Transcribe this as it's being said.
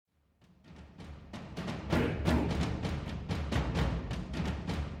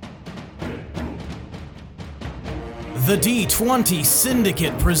The D20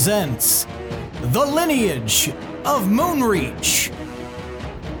 Syndicate presents The Lineage of Moonreach.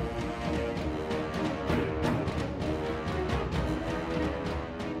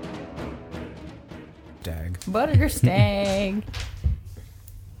 Stag. Butter stag.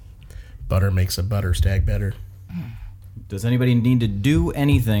 Butter makes a butter stag better. Does anybody need to do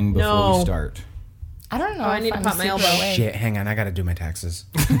anything before we start? I don't know. I need to pop my elbow. Shit, hang on, I gotta do my taxes.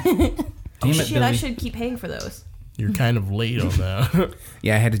 Damn it, Shit, Billy. I should keep paying for those. You're kind of late on that.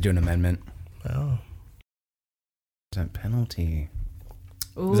 Yeah, I had to do an amendment. Oh. That penalty.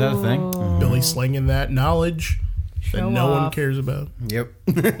 Is that a thing? Billy slinging that knowledge that Show no one off. cares about. Yep.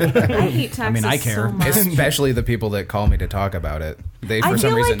 I hate taxes I care. so much. Especially the people that call me to talk about it. They, for I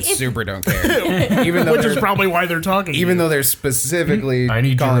some feel reason, like if- super don't care. Even though Which is they're, probably why they're talking. even though they're specifically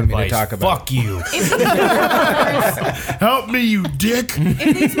calling me to talk about Fuck you. Help me, you dick.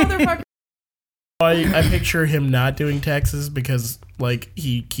 If these motherfuckers... I picture him not doing taxes because, like,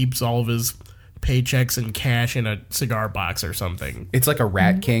 he keeps all of his paychecks in cash in a cigar box or something. It's like a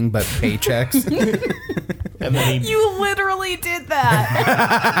Rat King, but paychecks. And then he You literally did that.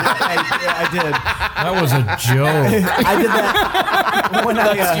 I did. That was a joke. I did that when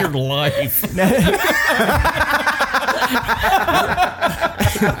That's your life.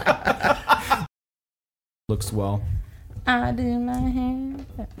 Looks well. I do my hair.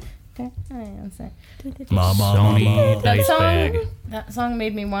 Sony dice bag. That song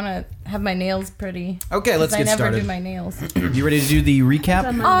made me want to have my nails pretty. Okay, let's 'cause get I never started. do my nails. You ready to do the recap?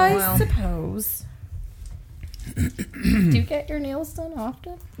 I suppose. Do you get your nails done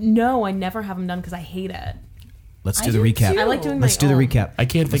often? No, I never have them done because I hate it. Let's I do the do recap. too. I like doing Let's my do the own. recap. I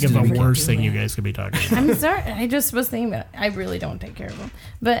can't think of a worse thing you guys could be talking about. I'm sorry. I just was thinking that I really don't take care of them.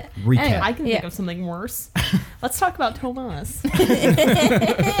 But Recap. anyway, I can yeah. think of something worse. Let's talk about Tomas.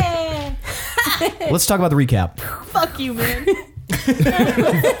 Let's talk about the recap. Fuck you, man.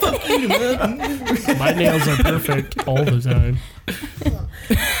 My nails are perfect all the time.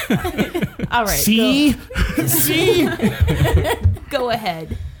 All right. See? See? Go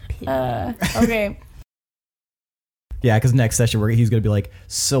ahead. Okay. Yeah, because next session he's going to be like,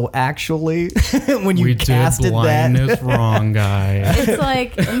 so actually, when you We did casted blindness that, wrong, guys. It's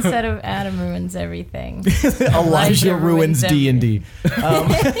like instead of Adam ruins everything. Elijah ruins ruins D&D.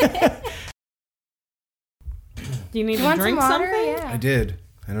 Do you need Do you to want drink some water? something? Yeah. I did.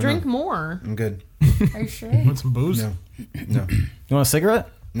 I don't Drink know. more. I'm good. Are you sure? Want some booze? No. No. You want a cigarette?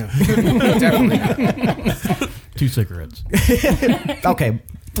 No. Definitely not. 2 cigarettes. Okay,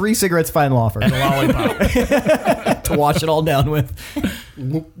 3 cigarettes final offer And a lollipop. to wash it all down with.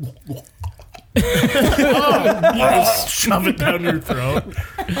 Just shove it down your throat.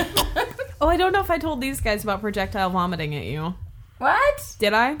 Oh, I don't know if I told these guys about projectile vomiting at you. What?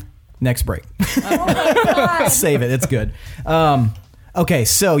 Did I? Next break. Oh my god. Save it. It's good. Okay,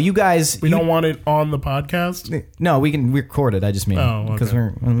 so you guys... We don't want it on the podcast? No, we can record it. I just mean because okay. we're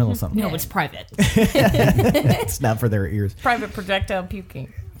in the middle of something. No, it's private. It's not for their ears. Private projectile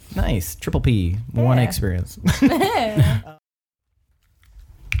puking. Nice. Triple P. One Yeah. experience. It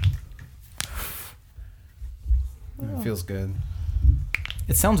feels good.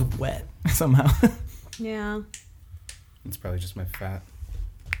 It sounds wet somehow. Yeah. It's probably just my fat.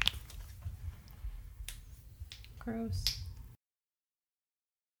 Gross.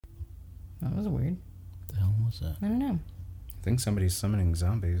 That was weird. The hell was that? I don't know. I think somebody's summoning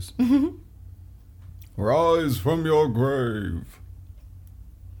zombies. Rise from your grave.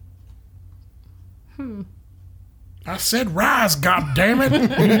 I said rise,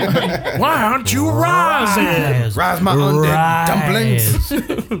 goddammit. Why aren't you rising? Rise, my undead dumplings.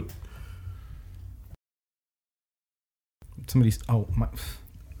 Somebody's... Oh, my...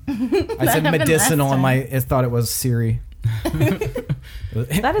 I said happened medicinal last and I thought it was Siri.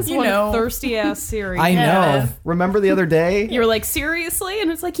 That is You one know. thirsty ass Siri. I Yeah. know. Remember the other day? You were like, seriously?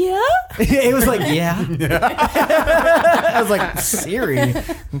 And it's like, yeah? It was like, yeah. I was like, Siri.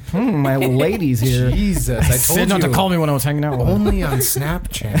 My lady's here. Jesus, I Said told not you. to call me when I was hanging out with her. Only on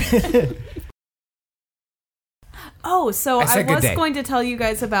Snapchat. Oh, so I I said good was day. going to tell you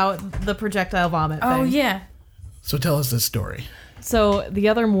guys about the projectile vomit thing. Oh yeah. So tell us this story. So the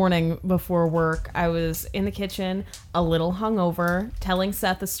other morning before work, I was in the kitchen, a little hungover, telling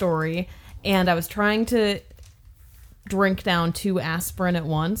Seth a story, and I was trying to drink down 2 aspirin at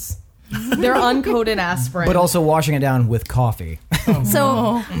once. They're uncoated aspirin. But also washing it down with coffee.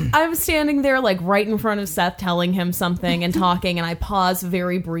 So I'm standing there like right in front of Seth telling him something and talking, and I pause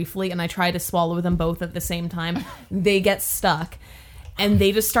very briefly and I try to swallow them both at the same time. They get stuck. And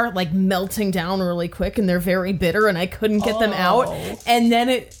they just start like melting down really quick, and they're very bitter, and I couldn't get them out. And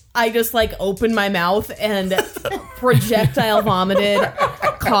then I just like opened my mouth and projectile vomited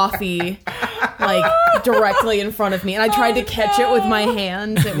coffee like directly in front of me, and I tried to catch it with my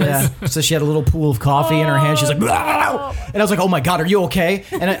hands. It was Yeah. So she had a little pool of coffee in her hand. She's like, "Blah!" And I was like, oh my God, are you okay?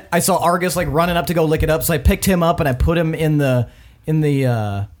 And I saw Argus like running up to go lick it up. So I picked him up and I put him in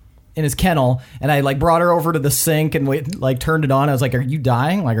his kennel, and I like brought her over to the sink and turned it on. I was like, "Are you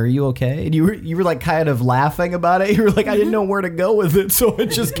dying? Like, are you okay?" And you were like kind of laughing about it. You were like, "I didn't know where to go with it, so it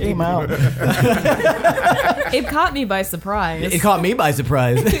just came out." it caught me by surprise. It caught me by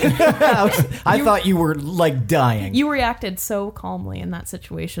surprise. I thought you were like dying. You reacted so calmly in that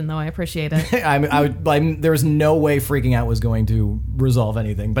situation, though. I appreciate it. There was no way freaking out was going to resolve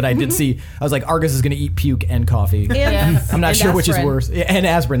anything, but I did see. I was like, Argus is going to eat puke and coffee. Yeah. I'm not And sure which is aspirin. worse. Yeah, and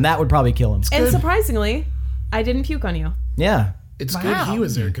aspirin, that would probably kill him. And surprisingly, I didn't puke on you. Yeah. It's good he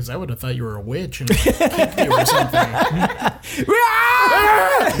was there because I would have thought you were a witch and kicked you or something.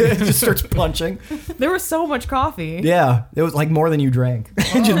 It just starts punching. There was so much coffee. Yeah, it was like more than you drank.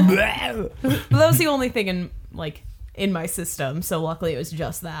 Just But that was the only thing in my system, so luckily it was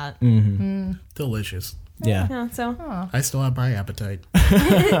just that. Delicious. yeah. Yeah, so I still have my appetite.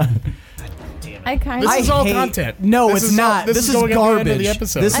 I kind This of is all content. No, This it's is all- not. this This is is going at the end of garbage. the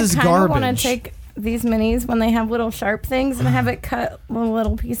episode. This I is kind of want to garbage. take these minis when they have little sharp things and have it cut a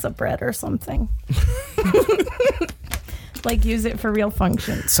little piece of bread or something. Like use it for real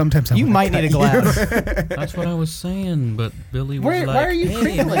function. Sometimes I You wanna might cut need a you. glass. That's what I was saying, but Billy was Why like, are you hey,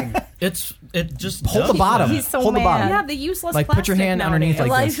 crinkling? It just Hold the does bottom. that. He's so Hold the mad. bottom. yeah, the useless Like, put your plastic hand underneath, nowadays.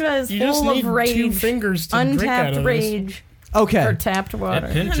 like this. Elijah is You just full need of rage. 2 fingers to drink out Untapped of this. rage. Okay. Or tapped water.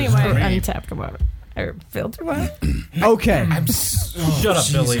 It pinches Anyway, me. untapped water. Or filtered water. Okay. Shut up,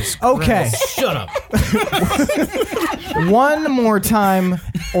 Billy. Okay. Shut up. One more time,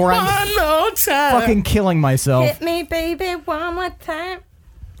 or I'm One more time. fucking killing myself. Hit me, baby, one more time.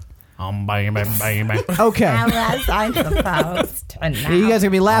 Baby. Okay. As I'm supposed to know. You guys are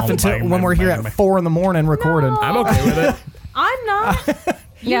gonna be laughing when we're here at 4 a.m. recording. I'm okay with it. I'm not.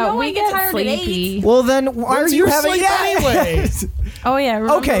 Yeah, know I we get get tired at sleepy. Well, then why are you having? sleep anyway? Oh yeah.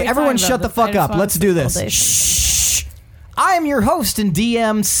 remember Okay, we everyone, talked shut about the this. fuck I just up. want Let's to do sleep this. all day. Shh. I am your host and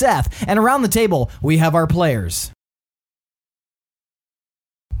DM, Seth, and around the table we have our players.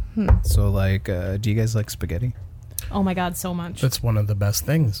 So, like, do you guys like spaghetti? Oh my god, so much. That's one of the best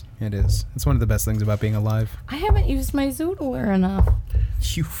things. It is. It's one of the best things about being alive. I haven't used my zoodler enough.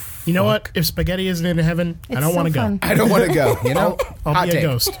 You know what? If spaghetti isn't in heaven, I It's don't so want to go. fun. I don't want to go. You know, I'll hot be a take.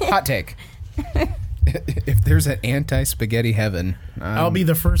 ghost. Hot take. If there's an anti-spaghetti heaven, I'll be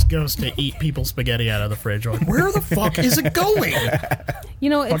the first ghost to eat people's spaghetti out of the fridge. Like, where the fuck is it going? You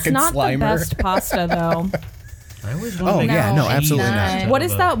know, it's Fucking not Slimer. the best pasta though. I always Oh, want to make yeah, no, cheese absolutely not. instead What of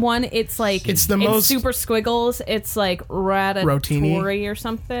is a- that one? It's like It's the most- super squiggles. It's like ratatouille or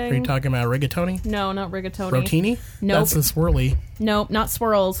something. Are you talking about rigatoni? No, not rigatoni. Rotini? Nope. That's the swirly. Nope, not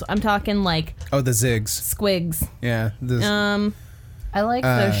swirls. I'm talking like oh, the zigs. squigs. Yeah. I like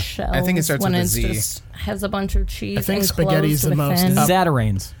the shells. I think it starts when with a it's Z. just has a bunch of cheese. I think and spaghetti's the most within. up-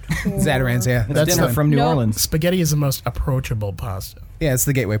 Zatarain's. Zatarans, yeah. That's That's dinner the- from New Nope. Orleans. Spaghetti is the most approachable pasta. Yeah, it's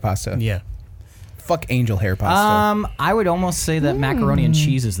the gateway pasta. Yeah. Fuck angel hair pasta. I would almost say that macaroni and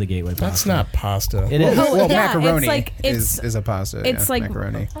cheese is the gateway pasta. That's not pasta. It is. well, yeah, macaroni it's like- is it's- a pasta. it's yeah, like-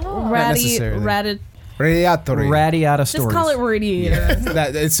 macaroni. Ratty. Radiatori. Radiata Just stories. call it radiator.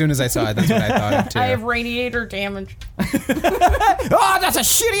 That, as soon as I saw it, that's what I thought of too. I have radiator damage. Oh, that's a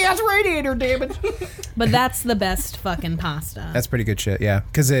shitty ass radiator, damn it. But that's the best fucking pasta. That's pretty good shit, yeah.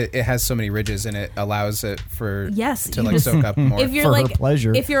 Because it has so many ridges and it allows it for Yes, to you like just- soak up more. if you're For her like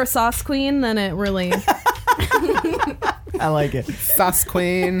pleasure. if you're a sauce queen, then it really I like it. Sauce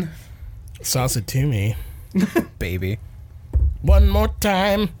queen, Sauce it to me. baby. One more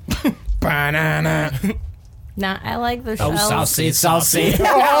time. Banana. Nah, I like the Oh, shells. saucy, saucy.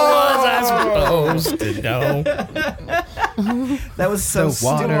 How was I supposed to know? That was so The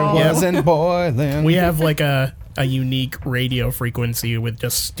water stupid. wasn't boiling. We have like a unique radio frequency with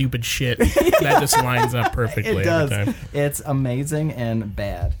just stupid shit that just lines up perfectly It does. every time. It's amazing and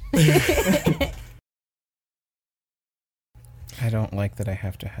bad. I don't like that I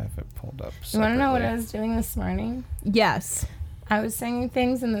have to have it pulled up. You want to know what I separately. was doing this morning? yes. I was singing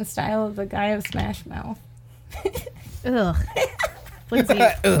things in the style of the guy of Smash Mouth. Ugh. Lindsay,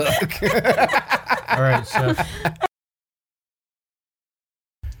 All right, so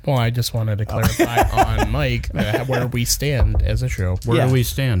Well, I just wanted to clarify on Mike where we stand as a show. where Yeah. do we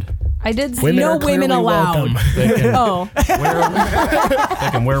stand? I did say Women no are women clearly allowed. welcome. They can, Oh, they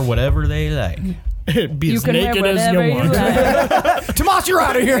can wear whatever they like. Be you as can wear naked as whatever you you want. like. Tomas, you're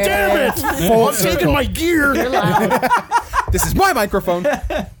out of here. Damn it! I'm taking my gear. This is my microphone.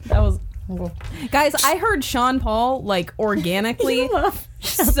 That was Guys, I heard Sean Paul like organically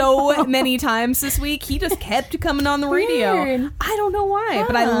so many times this week. He just kept coming on the radio. Weird. I don't know why,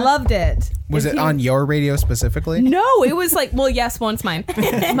 but I loved it. Was it on your radio specifically? No, it was like, well, yes, once mine.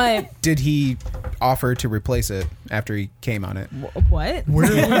 My Did he offer to replace it after he came on it? what? Where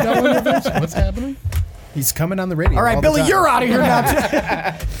are we going with this? What's happening? He's coming on the radio. All right, the Billy, time. you're out of here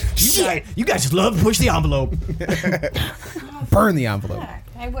now. Shit, you guys just love to push the envelope. Burn the envelope.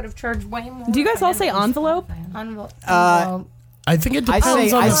 I would have charged way more. Do you guys all say envelope? Envelope. I think it I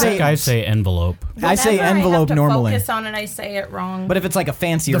depends say- on I the say- I say envelope. I say Whenever envelope I have to normally. Focus on it, I say it wrong. But if it's like a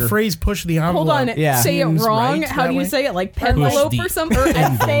fancier, the phrase "push the envelope." Hold on, Yeah. say it Seems wrong. right How that do you way. say it? Like Push envelope the or something? I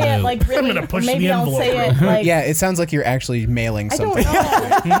say it envelope. like really. gonna push maybe the I'll say envelope. it like. Yeah, it sounds like you're actually mailing I don't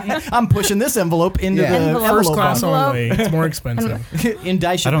something. know. I'm pushing this envelope into Yeah. the Envelope. First envelope class envelope. only. It's more expensive. in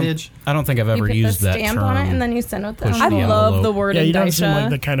Daisha I don't. Pidge. I don't think I've You ever put the used that stamp term. on it and then you send it. Push I the love envelope. the word Yeah, you don't seem indicia. like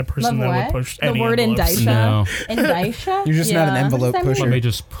the kind of person Love that what? would push The any word envelopes. indicia. No. Indicia? You're just not an Yeah. envelope What does that pusher. Let me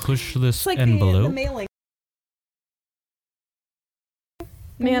just push this It's like envelope. the mailing.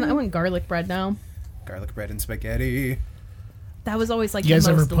 Man, I want garlic bread now. Garlic bread and spaghetti. That was always like You guys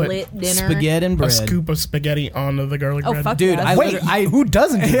the ever most put lit dinner. Spaghetti and A bread. scoop of spaghetti onto the garlic Oh bread. fuck, Dude, yes. I Wait, literally- who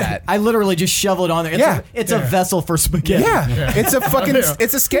doesn't do that? I literally just shovel it on there. It's Yeah. it's a vessel for spaghetti. Yeah, it's a fucking,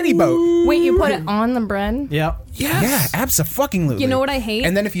 it's a sketty boat. Wait, you put it on the bread? Yep. Yeah, abso-fucking-lutely. You know what I hate?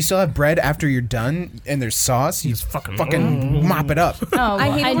 And then if you still have bread after you're done and there's sauce, you Just fucking- fucking mop it up. Oh, I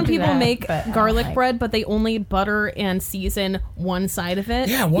hate it when do people that, make but, garlic like- bread, but they only butter and season one side of it.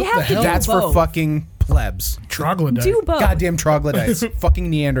 Yeah, what you the have to hell? do That's both. for fucking plebs. Troglodyte. Do both. Goddamn troglodytes.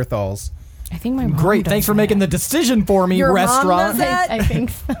 Fucking Neanderthals. I think my mom Great. does Thanks for that. making the decision for me, Your mom restaurant. does that? I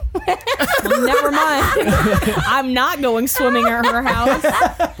think so. Never mind. I'm not going swimming at her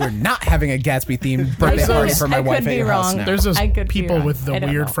house. We're not having a Gatsby-themed birthday could- party for my I wife could at be your house wrong. now. There's those I could be people wrong. with the I don't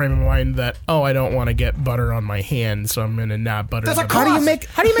weird know. frame of mind that, oh, I don't want to get butter on my hand, so I'm gonna not butter. That's a them. crime.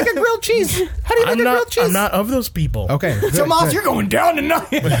 How do you make a grilled cheese? How do you make a grilled cheese? I'm not of those people. Okay. So, good, Moss, good. you're going down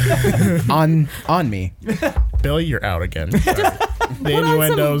tonight. on me. Billy, you're out again. Sorry. The Put on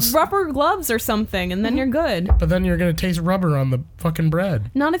innuendos. some rubber gloves or something, and then you're good. But then you're gonna taste rubber on the fucking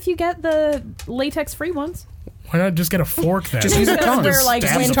bread. Not if you get the latex-free ones. Why not just get a fork then? Just use a tongs. wear, like,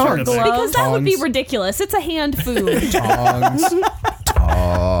 Stab the winter part of it. gloves. Because that would be Tongs. ridiculous. It's a hand food. Tongs.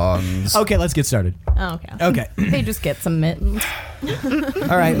 Tongs. Okay, let's get started. Oh, okay. Okay. They just get some mittens.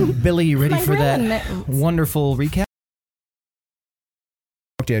 All right, Billy, you ready My for that grilling mittens. wonderful recap?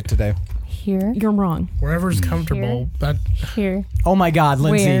 Today. Here, You're wrong. Wherever's comfortable. That here. Oh my God,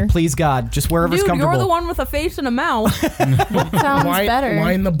 Lindsay, Where? please God, just wherever's Dude, comfortable. you're the one with a face and a mouth. Sounds better.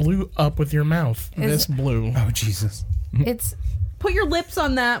 line the blue up with your mouth. This blue. Oh, Jesus. It's Put your lips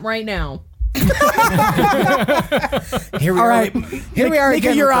on that right now. Here we All are. right, Here we are Mika,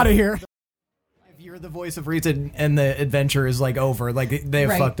 again. you're with out the- of here. If you're the voice of reason and the adventure is like over, like they have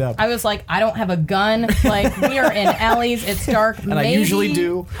right. fucked up. I was like, I don't have a gun. Like, we are in alleys. It's dark. And I usually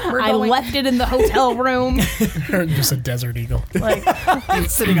do. I left it in the hotel room. Just a desert eagle. Like,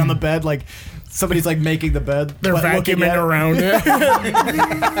 Sitting on the bed, like somebody's like making the bed. They're but looking vacuuming at it. around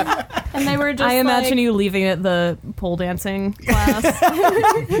it. and they were just. I imagine like, you leaving it the pole dancing class.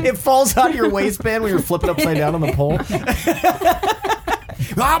 It falls out of your waistband when you're flipping upside down on the pole.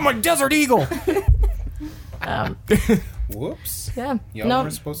 I'm a desert eagle. Whoops. Yeah. Y'all No, were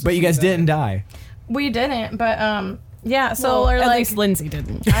supposed to But you see guys that. didn't die. we didn't. But yeah. So Well, we're at like, least Lindsay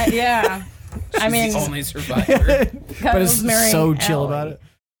didn't. yeah. I mean, The only survivor. But it's so chill about it.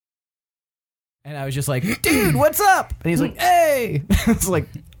 And I was just like, dude, what's up? And he's like, hey. It's like,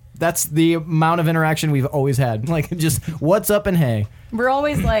 that's the amount of interaction we've always had. Like, just what's up and hey. We're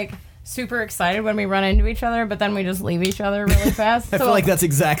always like super excited when we run into each other, but then we just leave each other really fast. I feel like that's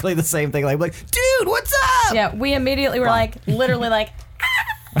exactly the same thing. Like, dude, what's up? Yeah, we immediately were like, literally like,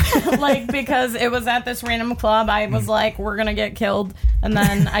 like, because it was at this random club. I was like, we're gonna get killed, and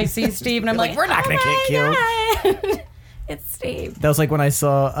then I see Steve, and I'm like, We're not gonna get killed. killed. It's Steve. That was like when I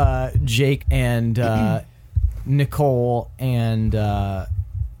saw Jake and Nicole and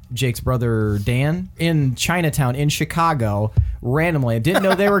Jake's brother Dan in Chinatown in Chicago randomly. I didn't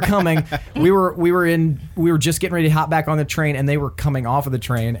know they were coming. We were just getting ready to hop back on the train, and they were coming off of the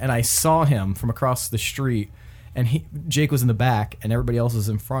train, and I saw him from across the street, and Jake was in the back, and everybody else was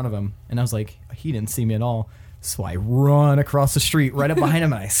in front of him, and I was like, he didn't see me at all. So I run across the street right up behind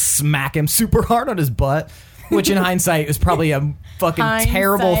him, and I smack him super hard on his butt. Which in hindsight is probably a fucking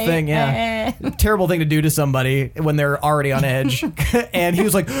terrible Hindsight, thing. Yeah. Terrible thing to do to somebody when they're already on edge. And he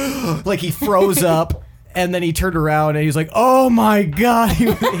was like he froze up, and then he turned around and he was like, oh my God. He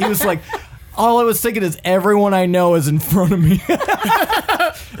was like, all I was thinking is everyone I know is in front of me.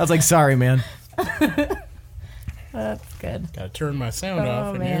 I was like, sorry, man. That's good. Gotta turn my sound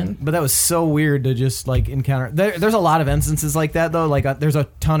off. Oh, man. But that was so weird to just like encounter. There's a lot of instances like that though. Like there's a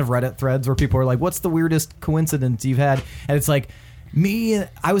ton of Reddit threads where people are like, "What's the weirdest coincidence you've had?" And it's like me.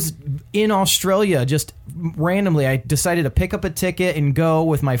 I was in Australia just randomly. I decided to pick up a ticket and go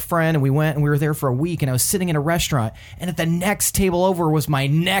with my friend, and we went and we were there for a week. And I was sitting in a restaurant, and at the next table over was my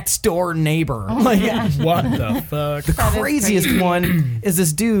next door neighbor. What the fuck? The craziest one is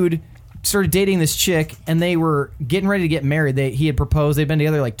this dude started dating this chick, and they were getting ready to get married. He had proposed. They'd been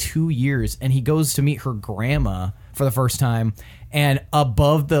together like 2 years, and he goes to meet her grandma for the first time. And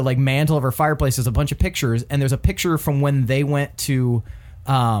above the like mantle of her fireplace is a bunch of pictures, and there's a picture from when they went to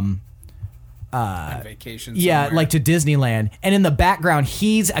On vacation. yeah, somewhere. like to Disneyland. And in the background,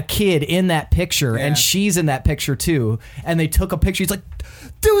 he's a kid in that picture, Yeah. and she's in that picture too. And they took a picture. He's like,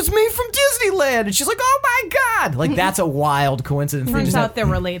 "That was me from Disneyland," and she's like, "Oh my god!" Like that's a wild coincidence. They Turns just out they're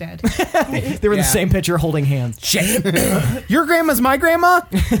related. they were in the Yeah. same picture, holding hands. Shit. Your grandma's my grandma?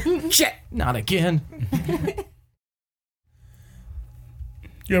 Shit. Not again.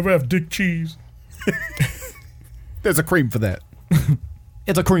 You ever have dick cheese? There's a cream for that.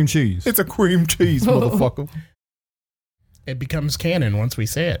 It's a cream cheese. It's a cream cheese, motherfucker. It becomes canon once we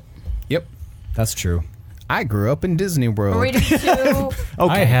say it. Yep. That's true. I grew up in Disney World. Were we to be two?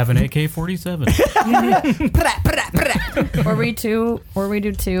 I have an AK-47. Were we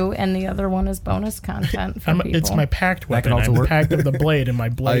do two, and the other one is bonus content for people? It's my packed That can weapon. also I'm work. packed of the blade, and my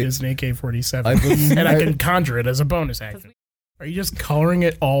blade I- is an AK-47. I was- and I can conjure it as a bonus action. Are you just coloring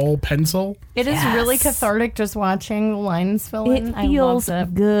it all pencil? It is really cathartic just watching the lines fill in. It I feels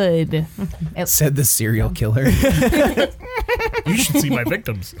loved it. good. Said the serial killer. You should see my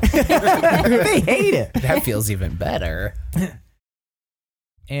victims. They hate it. That feels even better.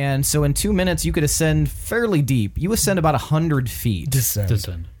 And so in 2 minutes, you could ascend fairly deep. You ascend about 100 feet.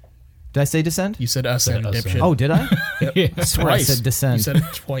 Descend. Did I say descend? You said ascend, Said ascend. dipshit. Oh, did I? Yeah. I swear I said descend. You said it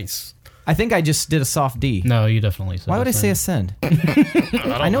twice. I think I just did a soft D. No, you definitely said Why would I say ascend. ascend?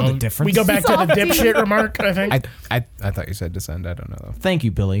 I know the difference. We go back to the dipshit remark, I think. I thought you said descend. I don't know though. Thank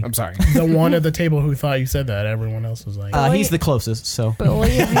you, Billy. I'm sorry. The one at the table who thought you said that, everyone else was like, He's the closest, so. Billy,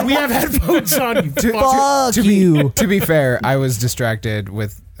 we have headphones on, you fuck. Fuck to you. to be fair, I was distracted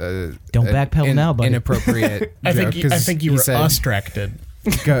with Don't backpedal now, buddy. inappropriate I joke. think, I 'cause think you he were said, distracted.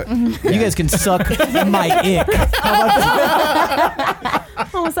 go- You guys can suck my ick.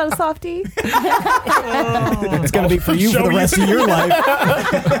 Oh, was that a softie? It's going to be for you for the rest of your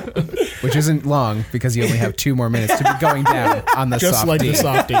life. which isn't long because you only have 2 more minutes to be going down on the Just soft like D. the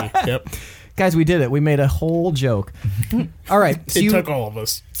softie. Yep. Guys, we did it. We made a whole joke. All right. So It you, took all of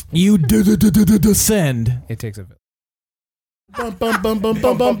us. you descend. It takes a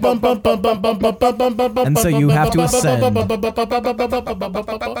And so you have to ascend.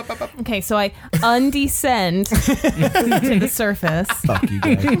 Okay, so I undescend to the surface. Fuck you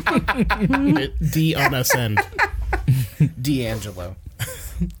guys. D on ascend. D'Angelo.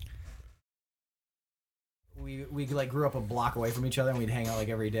 We like grew up a block away from each other and we'd hang out like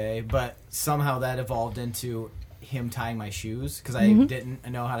every day, but somehow that evolved into him tying my shoes because I didn't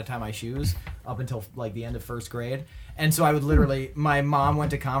know how to tie my shoes up until like the end of first grade. And so I would literally, my mom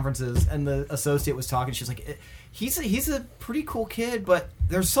went to conferences and the associate was talking. She was like, he's a pretty cool kid, but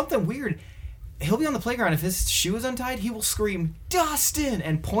there's something weird. He'll be on the playground. If his shoe is untied, he will scream, "Dustin!"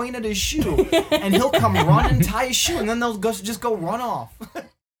 and point at his shoe. And he'll come run and tie his shoe, and then they'll just go run off. That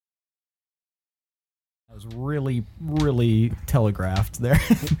was really, really telegraphed there.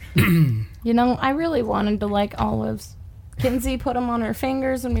 you know, I really wanted to like olives. Kinsey put them on her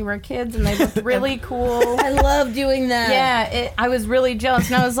fingers when we were kids, and they looked really cool. I love doing that. Yeah, I was really jealous,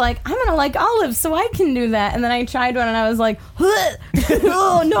 and I was like, I'm gonna like olives, so I can do that. And then I tried one, and I was like,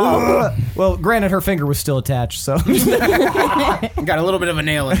 oh no! Well, granted, her finger was still attached, so. Got a little bit of a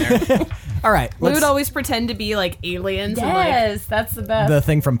nail in there. All right, We let's would always pretend to be like aliens and like Yes, that's the best. the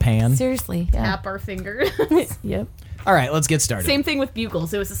thing from Pan. Seriously, yeah. tap our fingers. Yep. All right, let's get started. Same thing with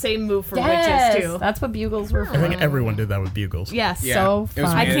bugles. It was the same move for Yes, witches too. that's what bugles were for. I think everyone did that with bugles. Yes. Yeah, So it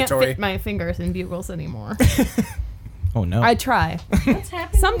was fun. I can't mandatory. fit my fingers in bugles anymore. Oh no. I try. What's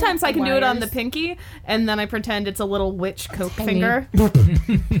happening Sometimes with I can do it on the wires? pinky, and then I pretend it's a little witch coke Tiny. finger.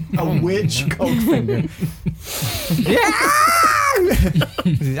 A witch coke finger.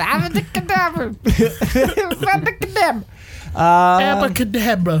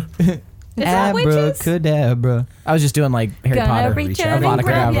 Abracadabra. Is that witches? Abracadabra. I was just doing like Harry Gonna Potter. reach out and Avada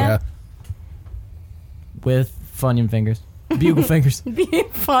grab ya. Kedavra. With Funyun fingers. Bugle fingers.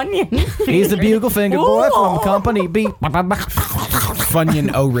 Funyun. He's the bugle finger boy from Company B.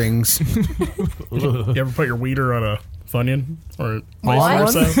 Funyun O-rings. You ever put your weeder on a Funyun or What?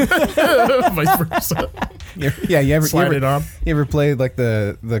 vice versa. Vice versa. Yeah, you ever Slide it on. You ever play like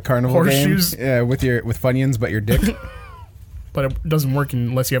the carnival Horseshoes? game? Yeah, with Funyuns, but your dick. But it doesn't work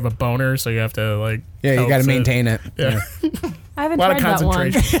unless you have a boner, so you have to like. Yeah, you got to maintain it. Yeah. I haven't A lot of tried that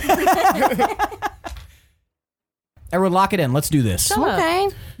one. concentration. Everyone, lock it in. Let's do this. Okay.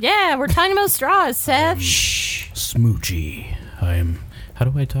 Yeah, we're talking about straws, Seth. Shh. Smoochy. I am. How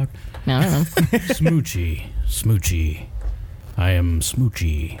do I talk? I don't know. Smoochy. Smoochy. I am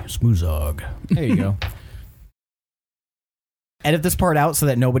Smoochy. Smoozog. There you go. Edit this part out so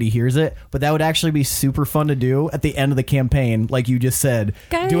that nobody hears it, but that would actually be super fun to do at the end of the campaign, like you just said,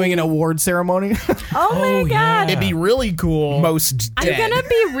 Guys. doing an award ceremony. Oh my god. It'd be really cool. Most I'm dead. gonna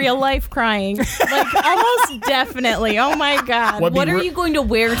be real life crying. Like almost definitely. Oh my god. What'd be What are you going to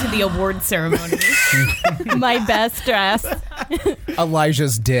wear to the award ceremony? My best dress.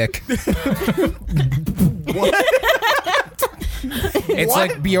 Elijah's dick. It's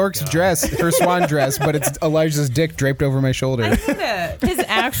like Bjork's dress, her swan dress, but it's Elijah's dick draped over my shoulder. His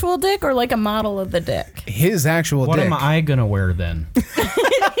actual dick or like a model of the dick? His actual What dick. am I gonna wear then?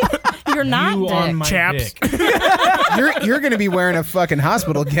 You're not You on dick. my Chaps. dick. You're going to be wearing a fucking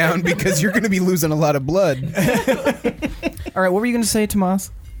hospital gown because you're going to be losing a lot of blood. All right, what were you going to say,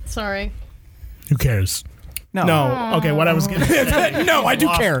 Tomas? Sorry. Who cares? No. No. Okay, what I was gonna say. No, I do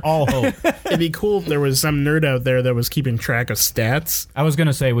Lost care. all hope. It'd be cool if there was some nerd out there that was keeping track of stats. I was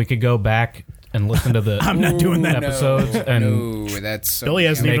gonna say we could go back and listen to the. I'm not doing that. episodes and no, that's so Billy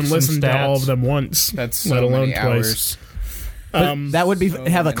hasn't Make even some listened to all stats. of them once. That's so let alone many twice. hours. That would be So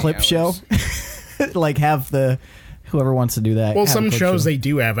have a many clip hours. show. Like have the whoever wants to do that. Well, have a some clip shows show. they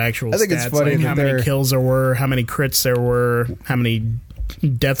do have actual I think stats, it's funny like that how many they're- kills there were, how many crits there were, how many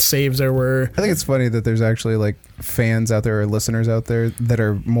death saves there were. I think it's funny that there's actually like fans out there or listeners out there that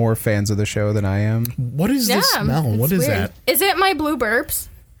are more fans of the show than I am. What is this smell? it's What is weird. that? Is it my blue burps?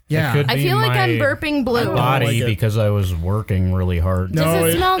 Yeah. could I be feel like I'm my burping blue. body like it. because I was working really hard. Does No,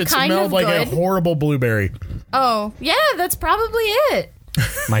 it smell it kind smelled of like good? a horrible blueberry. Oh, yeah, that's probably it.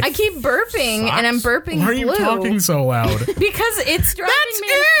 My I keep burping and I'm burping Why are you blue talking so loud? because it's driving me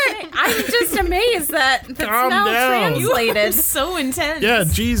insane. I'm just amazed that the Calm smell down. translated. So intense. Yeah,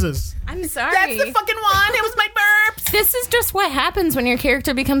 Jesus. I'm sorry. fucking one. It was my burps. This is just what happens when your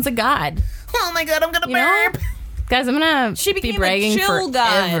character becomes a god. Oh my god, I'm gonna You know? Guys, I'm gonna She be became a bragging chill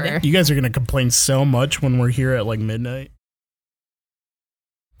forever. god. You guys are going to complain so much when we're here at like midnight.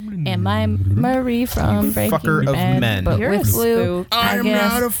 Am I Marie from Breaking fucker of Bad? men. But You're with a blue, spook. I I'm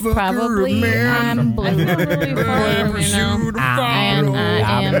guess not a fucker of probably men. I'm blue. I am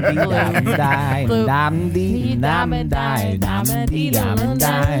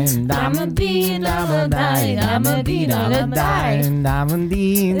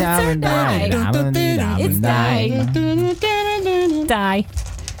Die.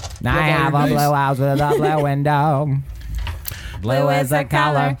 I have a blue house with a blue window. Blue is the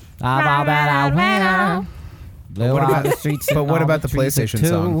color of all that I wear. Blue What are about- the streets. but and what all about the trees are PlayStation too.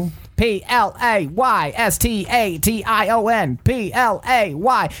 song? PlayStation.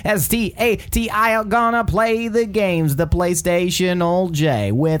 PlayStation. Gonna play the games. The PlayStation Old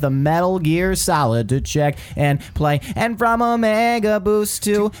J with a Metal Gear Solid to check and play. And from a Mega Boost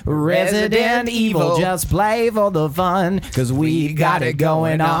to Resident Evil, just play for the fun, cause we got it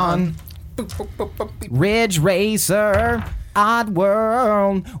going on. Ridge Racer, Odd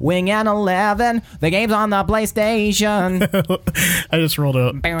World, Wing and 11, the game's on the PlayStation. I just rolled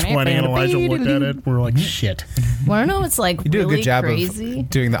a 20 and Elijah looked at it. We're like, shit. Wanna know what's like You do really a good job crazy? of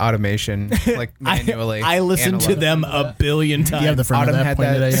doing the automation, like manually. I listened to analog. them a billion times. You have the front Autumn of that had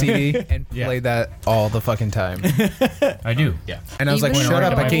pointed that at you? CD and played that all the fucking time. I do. Yeah. And I was like, Even shut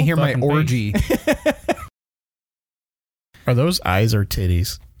up, I can't hear my fucking orgy. Are those eyes or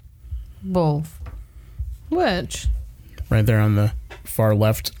titties? Both. Which? Right there on the far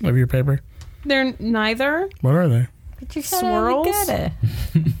left of your paper? They're neither. What are they? But you Swirls? Get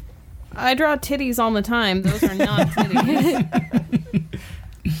it. I draw titties all the time. Those are not titties.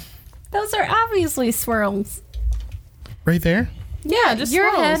 Those are obviously swirls. Right there? Yeah, just Your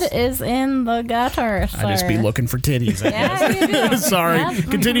swirls. head is in the gutter, sir. I just be looking for titties. I guess. Yeah, you do. Sorry. Yeah.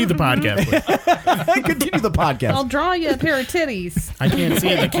 Continue the podcast, please. Continue the podcast. I'll draw you a pair of titties. I can't see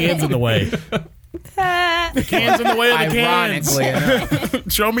it. The can's in the way. The can's in the way of the cans. Ironically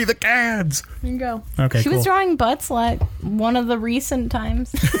enough. Show me the cans. Here you go. Okay, She cool. was drawing butts like one of the recent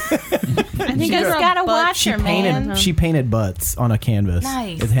times. I think You I just draw gotta butts. watch her, painted. man. She painted butts on a canvas.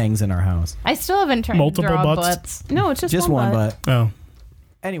 Nice. It hangs in our house. I still haven't tried Multiple to draw butts? No, it's just, Just one butt. butt. Oh.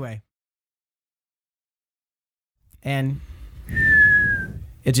 Anyway, and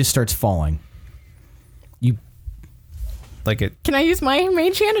it just starts falling. You Like it Can I use my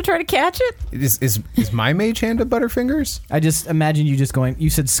mage hand to try to catch it? is my mage hand a Butterfingers? I just imagine you just going. You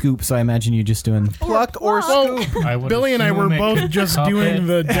said scoop, so I imagine you just doing. Pluck or scoop? Billy and I were both just doing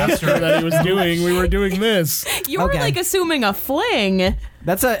the gesture that he was doing. We were doing this. You were Okay. like assuming a fling.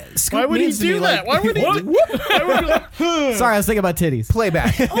 That's a scoop. Why would he means to do me, that? like- Why would he? Why would he like, Sorry, I was thinking about titties.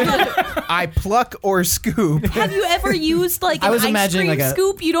 Playback. I pluck or scoop. Have you ever used like I an was ice imagining cream like a-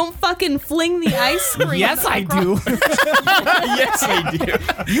 scoop? You don't fucking fling the ice cream. Yes, I do. yes, I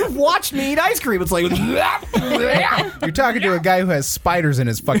do. You've watched me eat ice cream. It's like. You're talking to a guy who has spiders in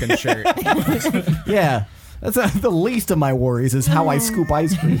his fucking shirt. Yeah. That's the least of my worries is how I scoop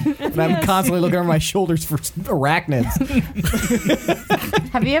ice cream. And I'm constantly looking over my shoulders for arachnids.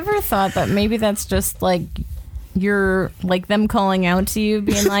 Have you ever thought that maybe that's just like you're like them calling out to you,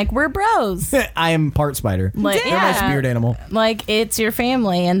 being like, "We're bros." I am part spider. Like, They're my spirit animal. Like it's your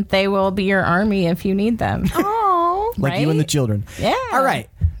family, and they will be your army if you need them. Oh, Like you and the Right? children. Yeah. All right.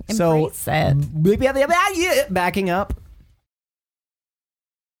 Embrace it. Backing up.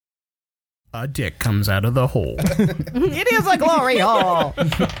 A dick comes out of the hole. It is a glory hole.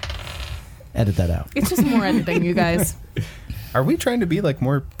 Edit that out. it's just more editing, you guys. Are we trying to be like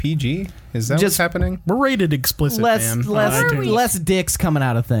more PG? Is that Just- what's happening? We're rated explicit, man. Less dicks coming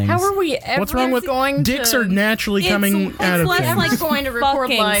out of things. How are we ever What's wrong with going dicks? to? Are naturally coming it's out of less things. like going to record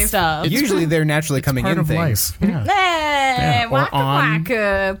fucking live. stuff. Usually they're naturally coming part in of things. life. Yeah. Hey, Or waka on,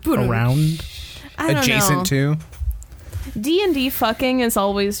 waka. Around. I don't Adjacent to D&D fucking is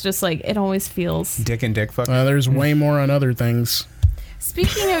always just like it always feels. dick and dick fuck. There's way more on other things.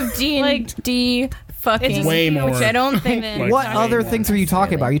 Speaking of D&D fucking, It's way more. which I don't think. Like, What way other more. things are you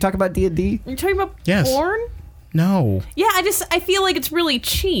talking about? Are you talking about D&D? You're talking about Yes. porn? No. Yeah, I feel like it's really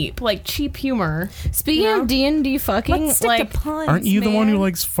cheap, like cheap humor. Speaking of D&D fucking, Let's stick like, to puns. Aren't you the one who man.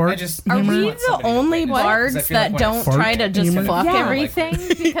 likes fart are humor? we the only bards that don't Fart try to just humor? fuck Yeah. everything?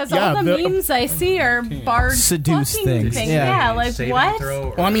 Because Yeah, all the the- memes I see are bards Seduce fucking things. Yeah. Yeah, like what?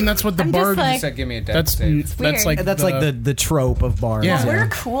 Well, I mean, that's what the I'm just bard. like- said, give me a death that's save. that's weird. like That's like the trope of bards. Yeah. We're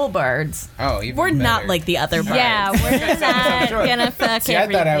cool bards. Oh, even We're not better. like the other bards. Yeah, we're not gonna fuck See,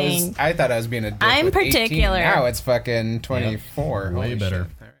 everything. I thought I was being a dick I'm with 18. particular. Now it's fucking 24. Way Holy better.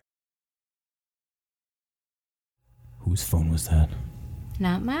 shit. Whose phone was that?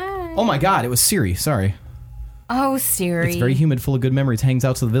 Not mine. Oh my god, it was Siri. Sorry. Oh, Siri. It's very humid, full of good memories. Hangs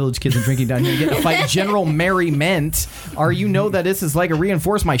out to the village kids and drinking down here. Getting to fight General Merriment. Are you know that this is like a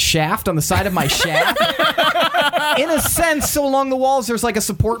reinforce my shaft on the side of my shaft? In a sense, so along the walls, there's like a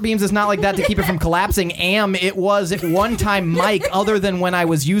support beams. It's not like that to keep it from collapsing. It was at one time Mike, other than when I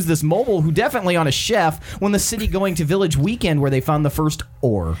was used this mobile, who definitely on a chef when the city going to village weekend where they found the first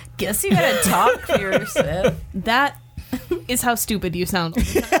ore. Guess you gotta talk for yourself. That is how stupid you sound.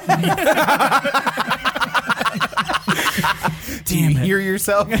 Do you hear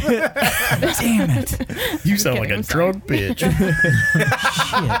yourself? Damn it. You sound like kidding, a I'm sorry. drunk bitch.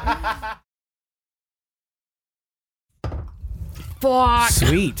 Fuck.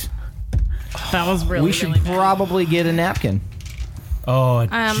 Sweet. That was really. We should probably get a napkin. Oh, I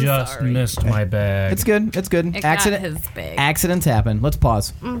I'm just sorry. missed my bag. It's good. It's good. It got his big. Accidents happen. Let's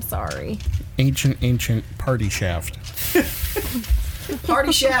pause. I'm sorry. Ancient party shaft.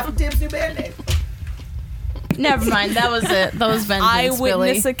 Party shaft. Tim's new band name. Never mind. That was it. Those vengeance,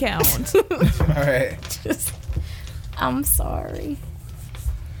 Eyewitness Billy. account. All right. I'm sorry.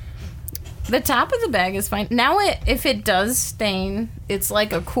 The top of the bag is fine. Now, if it does stain, it's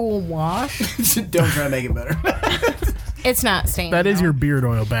like a cool wash. Don't try to make it better. It's not stained. That is though. your beard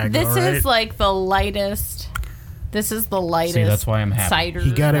oil bag, This all right? is like the lightest. This is the lightest. See, that's why I'm happy. Cider.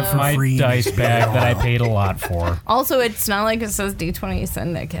 He got it for My free. dice bag that I paid a lot for. Also, it's not like it says D20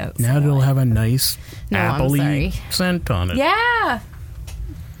 Syndicate. Now so, it'll like- have a nice No, I'm apple-y sorry. scent on it. Yeah.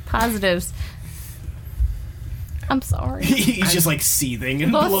 Positives. I'm sorry. He's just like seething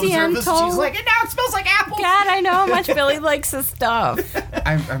and Lo blows her. siento. She's like, and now it smells like apples. God, I know how much Billy likes his stuff.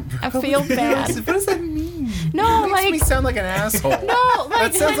 I feel bad. What does that mean? No, It makes me like sound like an asshole. no,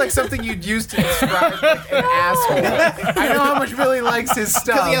 like That sounds like something you'd use to describe like an asshole. I know how much Billy likes his stuff.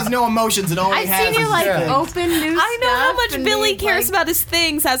 Because he has no emotions and all he I've has seen you is like things. open new I know how stuff much and Billy be, cares like, about his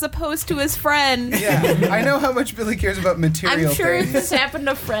things as opposed to his friends. Yeah, I know how much Billy cares about material I'm sure if things. this happened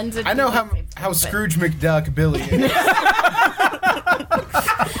to friends, it'd I know be how like, Scrooge McDuck Billy is.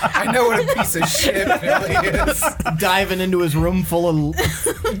 I know what a piece of shit Billy is. diving into his room full of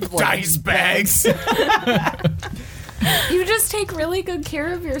Dice bags. You just take really good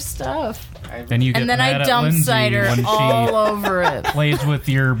care of your stuff, And you get and then mad I at dump Lindsay cider when all she over it. plays with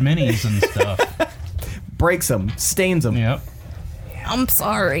your minis and stuff. breaks them, stains them. Yep. I'm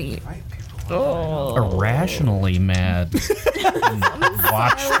sorry. irrationally mad and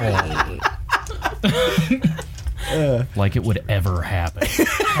watchful. Like it would ever happen.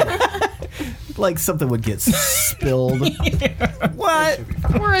 Like something would get spilled. What?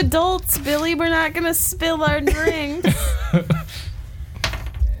 We're adults, Billy. We're not gonna spill our drink.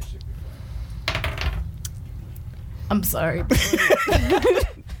 I'm sorry.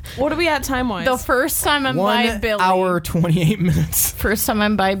 What are we at time-wise? The first time I'm by 1 Billy. hour, 28 minutes. First time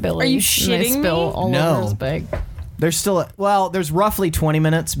I'm by Billy. Are you and shitting I spill me? all No. over his bag. There's still, there's roughly 20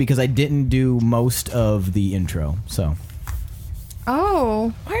 minutes because I didn't do most of the intro, so.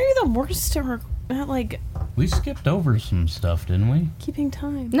 Oh. Why are you the worst at like We skipped over some stuff, didn't we? keeping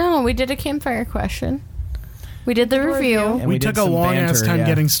time? No, we did a campfire question. We did the review. And we did took a some long ass banter, time yeah.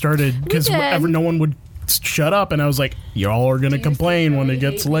 getting started because did. no one would shut up, and I was like, "Y'all are gonna complain when it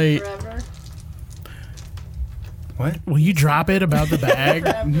gets late." What? Will you drop it about the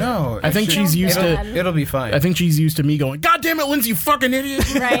bag? No. I think she's used to. It'll be fine. I think she's used to me going, "God damn it, Lindsay, you fucking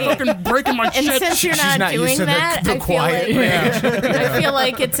idiot! You're Right. fucking breaking my And shit." since you're She's not used doing to that, the I feel quiet. like I feel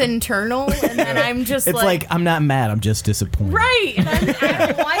like it's internal, and then I'm just It's like, I'm not mad, I'm just disappointed. Right. And I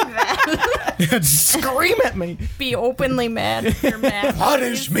don't like that. Scream at me. Be openly mad if you're mad.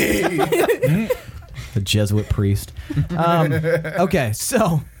 Punish me. The Jesuit priest. Okay,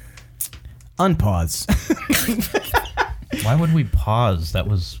 so unpause. Why would we pause? That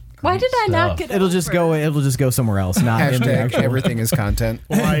was. Why did I not stuff. get It'll just go somewhere else, not in the Hashtag actual. everything is content.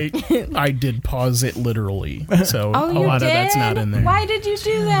 Well, I did pause it literally, so Oh, a you lot did? of that's not in there. Why did you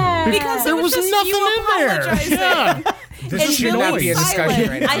do that? Because there was just nothing you in there. apologizing. Yeah. This And should not Billy's be a discussion silent.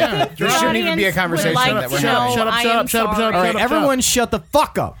 right now. I think There the shouldn't even be a audience conversation would like that we're to having. know Shut up, I shut am up, shut up, sorry. shut up, All right, shut up. everyone shut the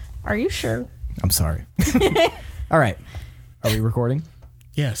fuck up. Are you sure? I'm sorry. All right. Are we recording?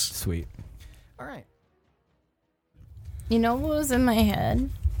 Yes. Sweet. All right. You know what was in my head?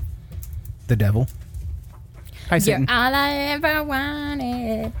 The devil. Hi, You're Satan. all I ever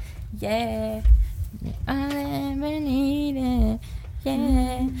wanted. Yeah. You're all I ever needed.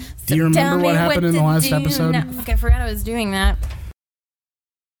 Yeah. Do you remember what happened in the last episode? Fuck, I forgot I was doing that.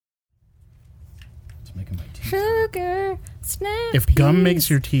 It's making my teeth. Sugar, snap. If gum makes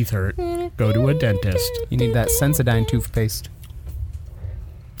your teeth hurt, go to a dentist. You need that Sensodyne toothpaste.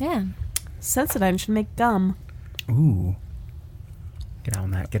 Yeah. Sensodyne should make gum. Ooh. Get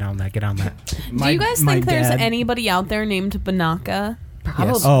on that, get on that, get on that. Do you guys think there's anybody out there named Banaka?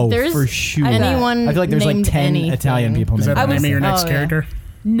 Probably. Oh, There's for sure. anyone I feel like there's like named 10 anything. Italian people Is named that the I name was- of your next oh, yeah. character?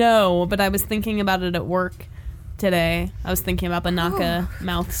 No, but I was thinking about it at work today. I was thinking about Banaka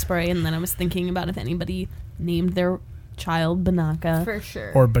mouth spray, and then I was thinking about if anybody named their child Banaka. For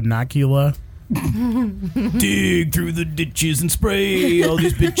sure. Or Binocula? Dig through the ditches and spray all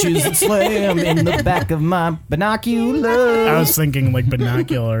these bitches and slam in the back of my binocular. I was thinking like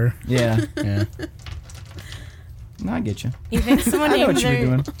binocular. Yeah. Yeah. No, I get you. You think someone I know named what you were their?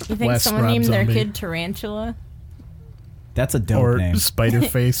 doing. You think Less someone Rob named their Zombie. kid Tarantula? That's a dope Or name. Spider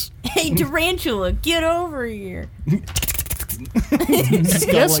Face. Hey, Tarantula, get over here!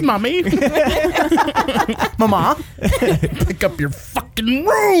 Yes, mommy. Mama. Pick up your fucking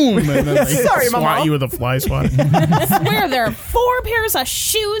room. And then they Sorry, swat Mama. you with a fly swat. I swear there are 4 pairs of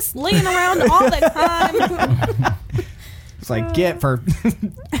shoes laying around all the time. It's like, get for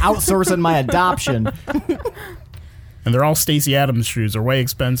outsourcing my adoption. And they're all Stacey Adams shoes. They're way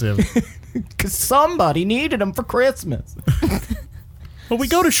expensive. Because somebody needed them for Christmas. But we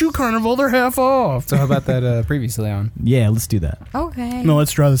go to Shoe Carnival. They're half off. So how about that previously on? Yeah, let's do that. Okay. No,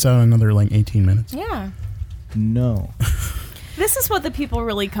 let's draw this out in another like 18 minutes. Yeah. No. This is what the people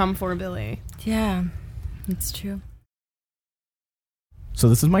really come for, Billy. Yeah. It's true. So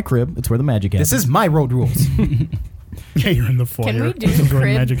this is my crib. It's where the magic happens. This is my road rules. Yeah, you're in the foyer. Can we do This is where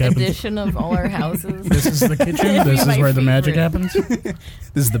crib magic happens. edition of all our houses? This is the kitchen. That'd be This is my where the magic favorite. happens.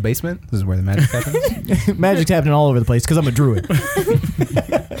 This is the basement. This is where the magic happens. Magic's happening all over the place because I'm a druid.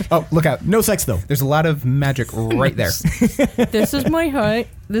 Oh, look out. No sex, though. There's a lot of magic right there. This is my hut.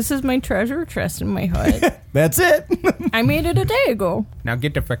 This is my treasure chest in my hut. That's it. I made it a day ago. Now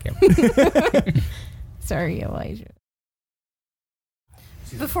get the frick out. Sorry, Elijah.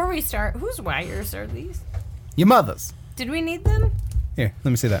 Before we start, whose wires are these? Your mother's. Did we need them? Here,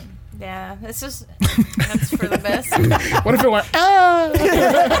 let me see that. Yeah, this is that's for the best. What if it went?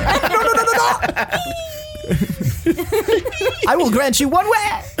 I will grant you one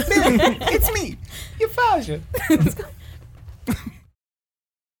way. It's me, your father.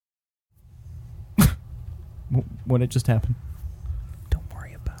 What had just happened? Don't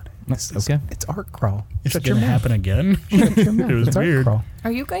worry about it. Okay. It's art crawl. It's Shut your gonna mouth. happen again. It was It's art weird. crawl.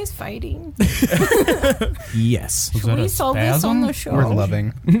 Are you guys fighting? Yes. Was Can that we a solve this on spasm? the show? We're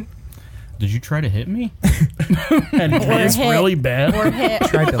loving. Did you try to hit me? And it is hit. really bad. Or hit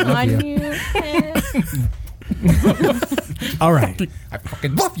Tried to love on you. you. All right. I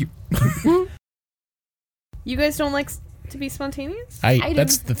fucking love you. You guys don't like to be spontaneous? I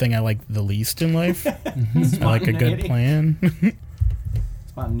That's do. the thing I like the least in life. I like a good plan.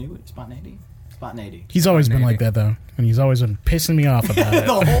 Spontaneity. He's always been like that though, and he's always been pissing me off about it.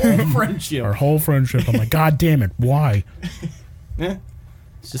 The whole friendship. Our whole friendship. I'm like, God damn it, why? It's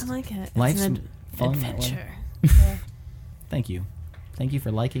I just like it. life's It's an fun that way. adventure. Thank you. Thank you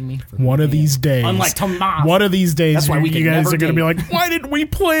for liking me. For One of being- these days. Unlike Tomas. One of these days, That's why we you can guys never are going to be date. like, why didn't we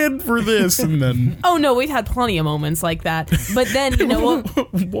plan for this? And then, Oh no, we've had plenty of moments like that. But then you know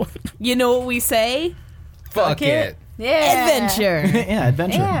what? what? You know what we say? Fuck it. Yeah. Adventure. Yeah,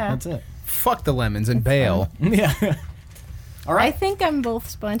 adventure. Yeah. That's it. Fuck the lemons and bail. Yeah. All I right. think I'm both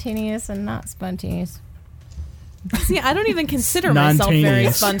spontaneous and not spontaneous. See, I don't even consider myself very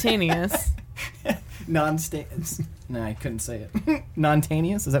Non-taneous. spontaneous. Non-status. No, I couldn't say it.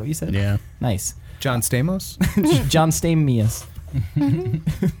 Non-taneous? Is that what you said? Yeah. Nice. John Stamos? John Stamius.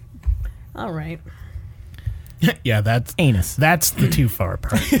 All right. Yeah, that's Anus. the too far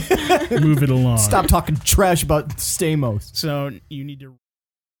part. Move it along. Stop talking trash about Stamos. So you need to.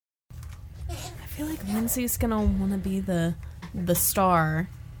 I feel like Lindsay's gonna want to be the star.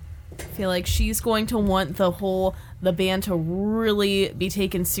 I feel like she's going to want the band to really be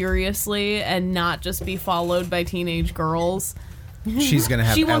taken seriously and not just be followed by teenage girls. She's going to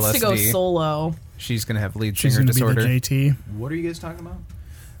have She LSD. wants to go solo. She's going to have lead She's singer going to be disorder. the JT. What are you guys talking about?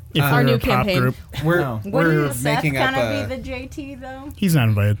 If Our we're new a pop campaign. group, We're Wouldn't we're Seth making up gonna a... be the JT though? he's not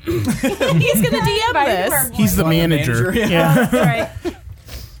invited. He's gonna DM this. He's the manager. manager, Yeah. That's right.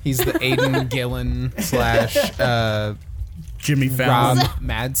 He's the Aiden Gillen / Jimmy Rob Fallon.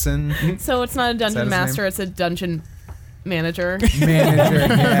 Madsen So it's not a dungeon his master; it's a dungeon manager. manager.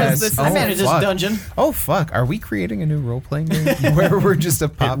 Yes. This- I manage this fuck. dungeon. Oh fuck! Are we creating a new role playing game where we're just a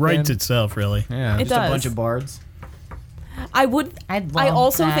pop It writes band? itself, really. Yeah. It Just a does. bunch of bards. I would. I'd I love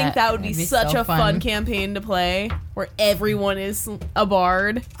also that. think that would be That'd such so a fun campaign to play, where everyone is a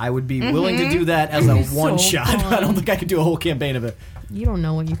bard. I would be willing to do that as a one shot. fun. I don't think I could do a whole campaign of it. You don't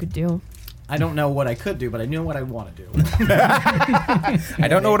know what you could do. I don't know what I could do, but I know what I want to do. I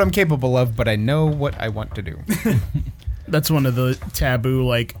don't know what I'm capable of, but I know what I want to do. That's one of the taboo,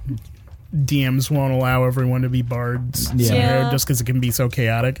 like, DMs won't allow everyone to be bards. Yeah. Yeah. Just because it can be so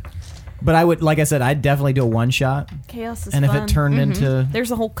chaotic. But I would, like I said, I'd definitely do a one shot. Chaos is And if fun. it turned into,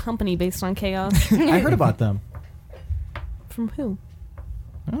 There's a whole company based on chaos. I heard about them. From who?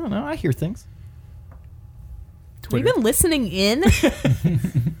 I don't know. I hear things. Have you been listening in?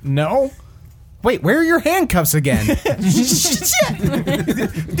 No. Wait, where are your handcuffs again?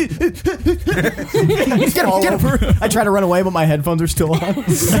 All over. I try to run away, but my headphones are still on.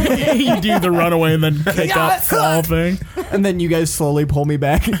 You do the runaway and then kick up fall thing. And then you guys slowly pull me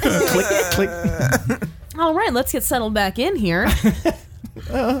back. Click, click. All right, let's get settled back in here.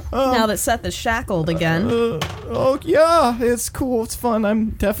 Now that Seth is shackled again. Oh, yeah. It's cool. It's fun.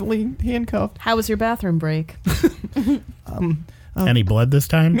 I'm definitely handcuffed. How was your bathroom break? Any blood this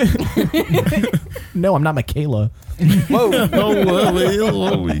time? No, I'm not Michaela.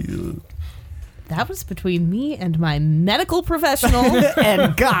 That was between me and my medical professional.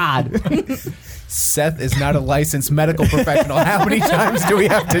 And God. Seth is not a licensed medical professional. How many times do we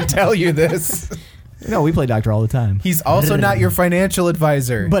have to tell you this? No, we play doctor all the time. He's also not your financial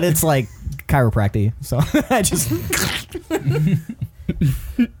advisor. But it's like chiropractic. So I just.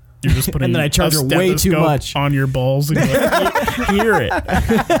 You're just putting And then I charge a her way too stethoscope much. on your balls and you're like, hear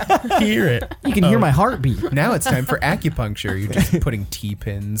it. Hear it. You can hear my heartbeat. now it's time for acupuncture. You're just putting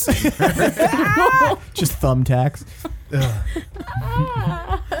T-pins. Just thumbtacks.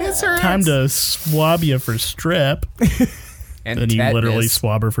 Time to swab you for strep. And Then you literally tetanus.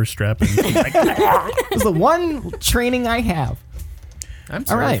 swab her for strep. And like, It's the one training I have. I'm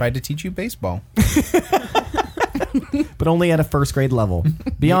All right. certified to teach you baseball. But only at a first grade level.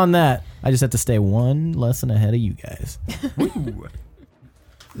 Beyond that, I just have to stay one lesson ahead of you guys.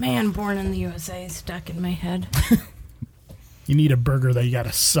 Man, Born in the USA is stuck in my head. you need a burger that you got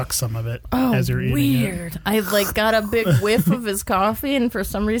to suck some of it as you're eating it. Weird. I like got a big whiff of his coffee, and for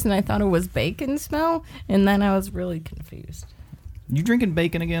some reason I thought it was bacon smell, and then I was really confused. You drinking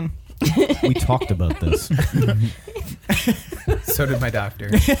bacon again? We talked about this. So did my doctor.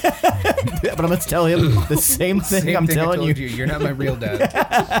 But I'm going to tell him the same thing Same I'm thing I telling told you. You're not my real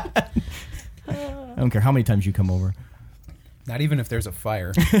dad. I don't care how many times you come over. Not even if there's a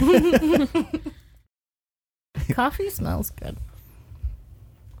fire. Coffee smells good.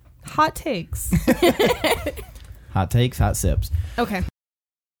 Hot takes. Hot takes, hot sips. Okay.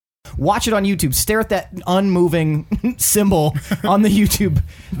 watch it on YouTube. Stare at that unmoving symbol on the YouTube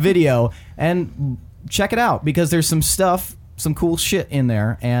video and check it out because there's some stuff, some cool shit in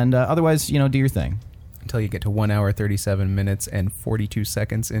there. And otherwise, do your thing. Until you get to 1 hour, 37 minutes, and 42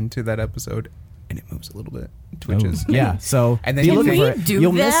 seconds into that episode, and it moves a little bit. Twitches. Yeah, so And then be you looking can for it. do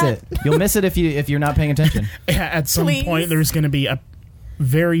You'll miss that? it. You'll miss it if you're not paying attention. At some Please. point, there's going to be a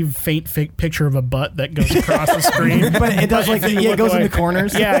very faint picture of a butt that goes across the screen. But it does if you it look goes in away- the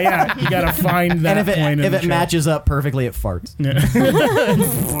corners. Yeah. You got to find that And if point. it matches up perfectly, it farts.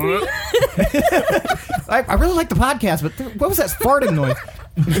 I really like the podcast, but what was that farting noise?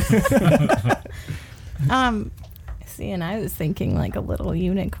 See, and I was thinking like a little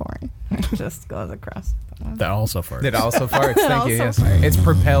unicorn. It just goes across. That also farts. It also farts. Thank you. also Yes, it's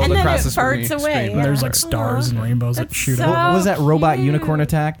propelled And then across it the screen. farts away, screen. yeah. There's like stars and rainbows that That's shoot so- out. What was that Robot cute. Unicorn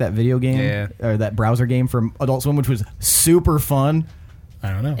Attack, that video game? Yeah. Or that browser game from Adult Swim, which was super fun. I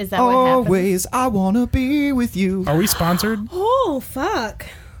don't know. Is that what happened? Always, I want to be with you. Are we sponsored? Oh, fuck.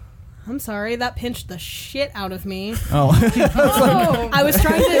 I'm sorry. That pinched the shit out of me. Oh, I was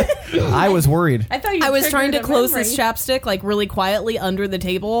trying to I was worried. I thought you. I was trying to triggered a close memory. this chapstick like really quietly under the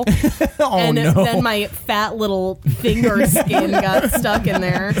table. Oh, And no. then my fat little finger skin got stuck in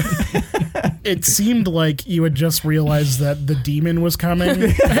there. It seemed like you had just realized that the demon was coming.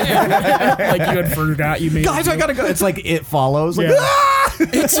 Like you had forgot you made. Guys, I gotta go. It's like It Follows. Like, Yeah. "Ah,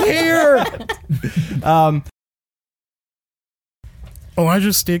 it's here.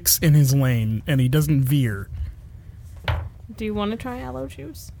 Elijah sticks in his lane and he doesn't veer. Do you want to try aloe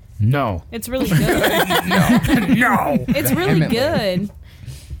juice? No. It's really good. No. It's really Vehemently. good.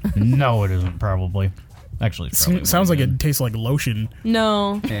 No, it isn't, probably. Actually, it's probably Sounds like really it tastes like lotion.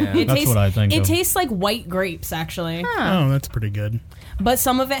 No. Yeah. It That's tastes, what I think It of. tastes like white grapes, actually. Oh, that's pretty good. But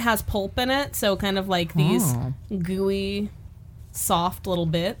some of it has pulp in it, so kind of like these Oh. gooey, soft little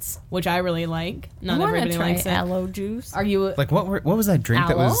bits, which I really like. I Not want to everybody try likes it. aloe juice. Are you? Like what was that drink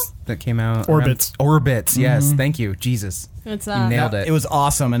Aloe? that came out? Orbits. Orbits. Yes. Thank you. Jesus. It's You nailed it. It was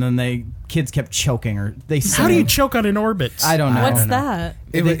awesome, and then kids kept choking, or they. How do you choke on an orbit? I don't know. What's that?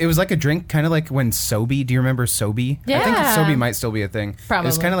 It was like a drink, kind of like when Sobe. Do you remember Sobe? I think Yeah. Sobe might still be a thing. It was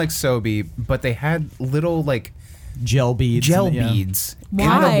Probably. kind of like Sobe, but they had little like Gel beads. gel and- yeah. beads in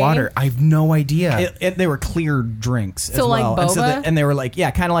Why? the water. I have no idea. They were clear drinks as So, like, well. boba? And they were like,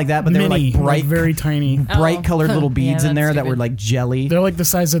 yeah, kind of like that, but they Mini, were like bright, very tiny. bright colored little Yeah, beads in that's there that stupid. were like jelly. They're like the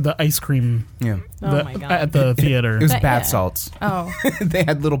size of the ice cream Yeah. Oh my God. at the theater. It was But, bath yeah. salts. Oh, They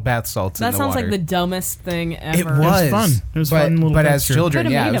had little bath salts in That the sounds water. like the dumbest thing ever. It was fun. It was but, fun little But as texture. children,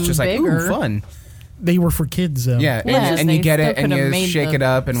 Could've yeah, it made was just them like, bigger. ooh, fun. They were for kids, though. Yeah, Yeah, and you they get still it and could've you made shake the it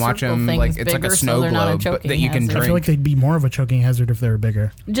up and watch circle them like things it's like a bigger snow so they're not a globe, but that choking you can hazard. I drink. feel like they'd be more of a choking hazard if they were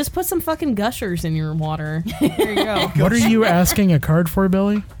bigger. Just put some fucking gushers in your water. There you go. What are you asking a card for,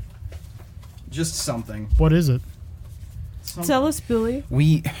 Billy? Just something. What is it? Tell us, Billy.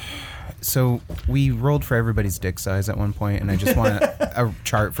 We rolled for everybody's dick size at one point, and I just want a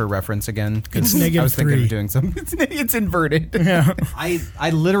chart for reference again because It's I was thinking -3. of doing some. It's inverted. Yeah. I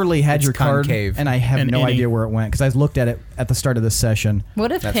literally had It's your card, concave. and I have And no any. idea where it went because I looked at it at the start of this session.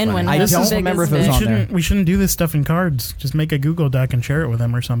 what if That's Pinwin? funny. I was don't as big remember as if it was Vic? on there. We shouldn't do this stuff in cards. Just make a Google Doc and share it with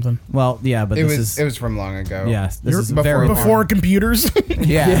them or something. Well, yeah, but It this was from long ago. yes, this is before- very Before computers.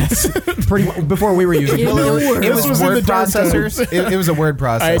 Yeah. yes, before we were using. It was was in word the dark processors. It was a word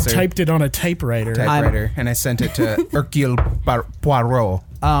I processor. typed it on a typewriter. typewriter, and I sent it to Hercule Poirot.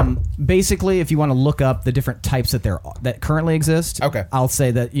 Basically, if you want to look up the different types that currently exist, Okay. I'll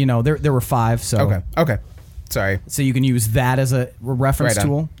say that there were 5. So Okay. Sorry. so you can use that as a reference Right on.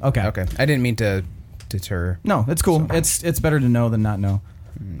 tool. Okay. Okay. I didn't mean to deter. No, it's cool. It's better to know than not know.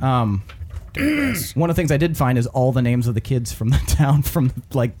 One of the things I did find is all the names of the kids from the town from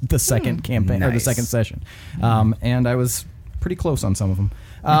like the second campaign or the Nice. second session, and I was pretty close on some of them.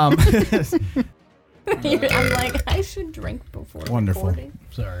 I'm like, I should drink before Wonderful. recording.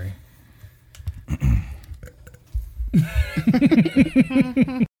 Sorry.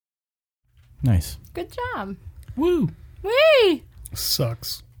 Nice. Good job. Woo. Whee!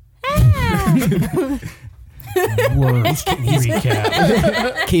 Sucks. Worst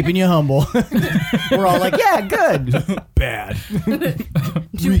recap. Keeping you humble. We're all like, yeah, good. Bad.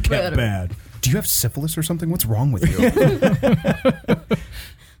 Recap bad. Do you have syphilis or something? What's wrong with you?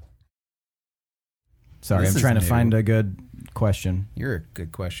 Sorry, This I'm is trying to new. find a good question. You're a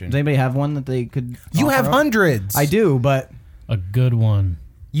good question. Does anybody have one that they could? You offer have up? hundreds. I do, but A good one.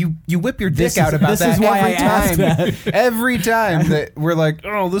 You whip your dick out about this that is why every I asked time. that. Every time that we're like,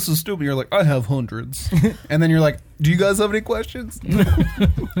 oh, this is stupid. You're like, I have hundreds. And then you're like, do you guys have any questions?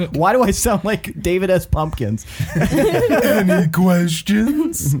 Why do I sound like David S. Pumpkins? Any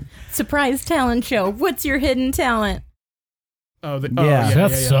questions? Surprise talent show. What's your hidden talent?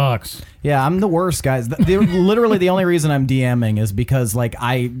 That sucks. Yeah, I'm the worst, guys. Literally, the only reason I'm DMing is because like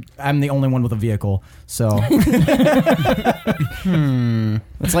I'm the only one with a vehicle. So it's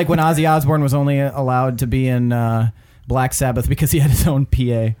like when Ozzy Osbourne was only allowed to be in Black Sabbath because he had his own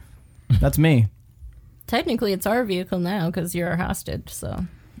PA. That's me. Technically, it's our vehicle now because you're our hostage. So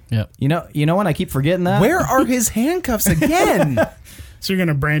Yep. You know what? I keep forgetting that. Where are his handcuffs again? So you're going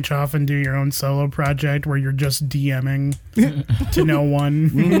to branch off and do your own solo project where you're just DMing to no one.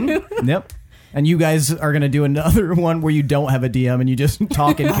 Mm-hmm. Yep. And you guys are gonna do another one where you don't have a DM and you just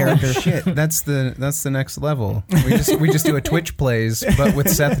talk in character. Shit, that's the next level. We just do a Twitch plays, but with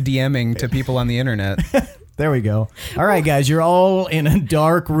Seth DMing to people on the internet. There we go. All right, guys, you're all in a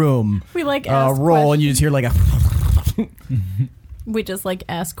dark room. we like ask roll, and you just hear like a. We just like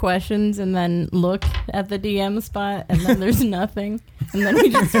ask questions and then look at the DM spot and then there's nothing and then we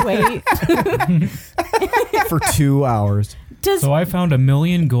just wait. for 2 hours. So I found 1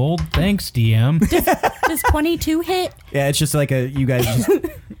 million gold. Thanks, DM. Does 22 hit? Yeah, it's just like you guys just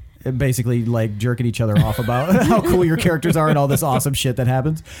basically like jerking each other off about how cool your characters are and all this awesome shit that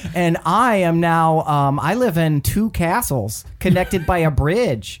happens. And I am now, I live in 2 castles connected by a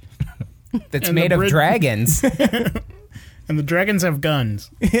bridge. That's And made the of bridge- dragons. And the dragons have guns.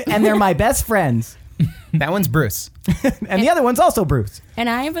 And they're my best friends. That one's Bruce. And the other one's also Bruce. And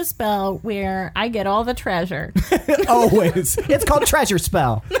I have a spell where I get all the treasure. Always. It's called Treasure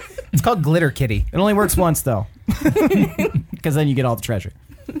Spell. It's called Glitter Kitty. It only works once, though. Because then you get all the treasure.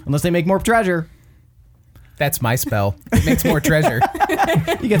 Unless they make more treasure. That's my spell. It makes more treasure.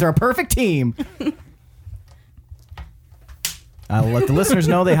 You guys are a perfect team. I'll let the listeners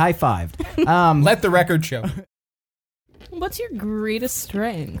know they high-fived. Let the record show. What's your greatest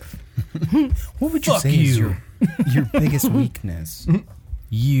strength? What would you Fuck say is you. your biggest weakness?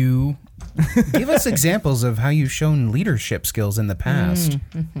 You. Give us examples of how you've shown leadership skills in the past.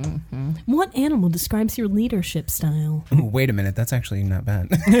 What animal describes your leadership style? Ooh, wait a minute. That's actually not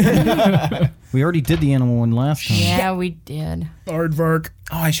bad. We already did the animal one last time. Yeah, we did. Aardvark.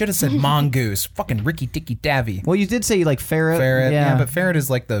 Oh, I should have said mongoose. Fucking Ricky Dicky Davy. Well, you did say you like ferret. Ferret. Yeah, but ferret is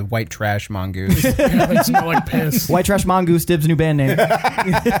like the white trash mongoose. Yeah, they smell like piss. White Trash Mongoose, Dibs' new band name.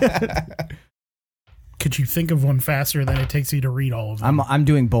 Could you think of one faster than it takes you to read all of them? I'm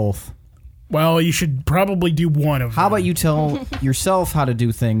doing both. Well, you should probably do one of them. How about you tell yourself how to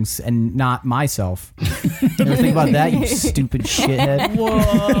do things and not myself? You ever think about that, you stupid shithead?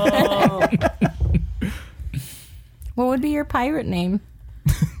 What would be your pirate name?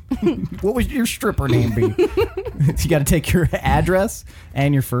 What would your stripper name be? You got to take your address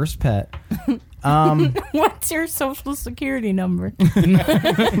and your first pet. What's your social security number?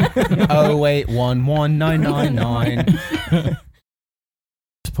 0811999.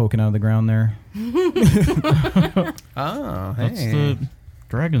 Just poking out of the ground there. Oh, That's hey. the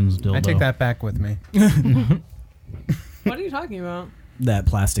dragon's dildo. I take that back with me. What are you talking about? That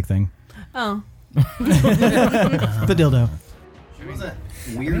plastic thing. Oh. The dildo.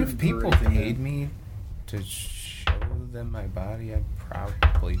 Weird if people paid me to show them my body, I'd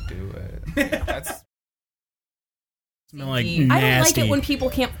probably do it. That's Smell like I don't like nasty. it when people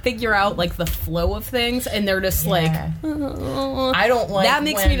can't figure out like the flow of things and they're just like I don't like that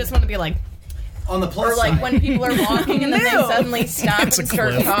makes me just want to be like On the plus or like when people are walking and then they suddenly stop and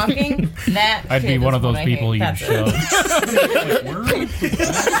start cliff. talking. That I'd be shit one is of those what I people hate. you That's shove.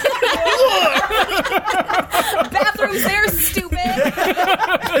 bathrooms there, stupid. Get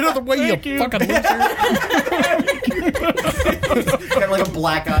out of the way, you fucking loser. Got like a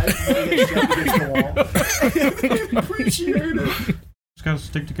black eye. Appreciate it. Just gotta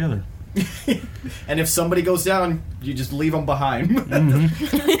stick together. And if somebody goes down, you just leave them behind.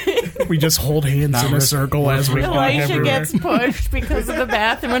 We just hold hands in a circle as we walk Elisha everywhere. gets pushed because of the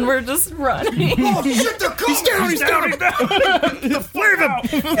bathroom and we're just running. Oh shit, they're coming! He's down, he's down. Flare them.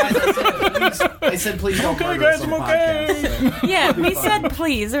 I said please don't murder us on the podcast. So. Yeah, we said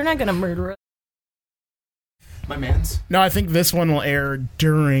please. They're not going to murder us. My man's. No, I think this one will air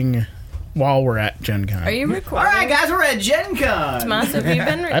while we're at Gen Con. Are you recording? All right, guys, we're at Gen Con. Tomas, have you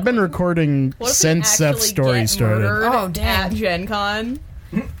been I've been recording What if we since Seth's actually story get started. murdered Oh, damn. at Gen Con?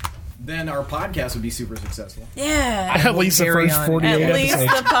 Then our podcast would be super successful. Yeah. At least the carry first on. 48 At least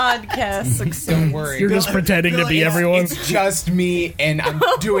episodes. the podcast succeeds. Don't worry. You're just pretending to be everyone. It's just me, and I'm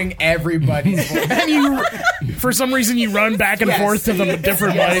doing everybody's voice. For some reason, you run back and forth to the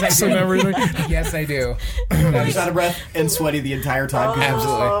different mics and everything. Yes, I do. He's out of breath and sweaty the entire time.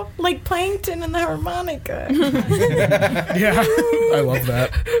 Absolutely. Like Plankton and the harmonica. Yeah, I love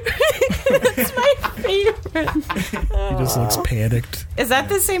that. That's my favorite. He just looks panicked. Is that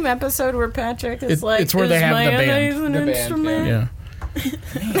the same episode where Patrick is like, it's where they "Is have the band." mayonnaise an The band, instrument?" Yeah.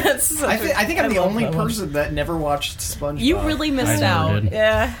 That's such I think I'm the love only that one. person that never watched SpongeBob. You really missed I never out. did.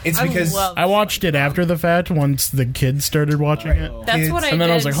 Yeah. It's because I watched it after the fact once the kids started watching it. That's kids- what I And then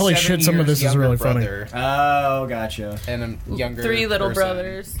did. I was like, holy 7 shit, some of years this is younger really funny. brother Oh, gotcha. And a younger 3 little person.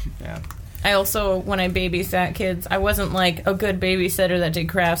 brothers. Yeah. I also, when I babysat kids, I wasn't like a good babysitter that did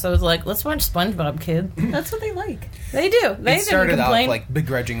crafts. I was like, let's watch SpongeBob, kid. That's what they like. They do. They It started didn't complain. off like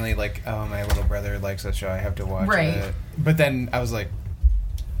begrudgingly, like, oh, my little brother likes that show, I have to watch Right. it. But then I was like,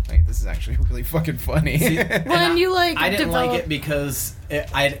 wait, this is actually really fucking funny. when you like, I didn't develop- like it because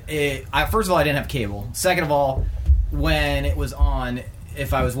first of all, I didn't have cable. Second of all, when it was on,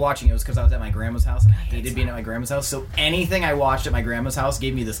 if I was watching it was because I was at my grandma's house and I hated being at my grandma's house. So anything I watched at my grandma's house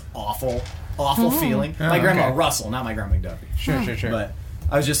gave me this awful feeling. My grandma okay. Russell, not my grandma McDuffie. Sure. But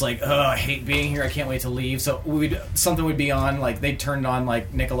I was just like, oh, I hate being here. I can't wait to leave. So something would be on, like they turned on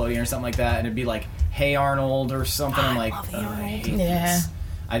like Nickelodeon or something like that, and it'd be like Hey Arnold or something. I'm like, oh, I hate this.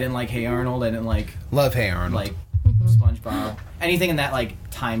 I didn't like Hey Arnold. I didn't like Love Hey Arnold. like SpongeBob. Anything in that like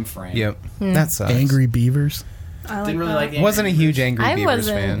time frame. Yep. That sucks. Angry Beavers. I Didn't really like the Wasn't a huge Angry I Beavers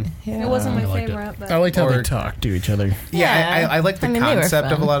wasn't. fan. Yeah. It wasn't my I liked it. favorite, but I liked how Or- they talk to each other. Yeah, Yeah. I like the I mean, they were concept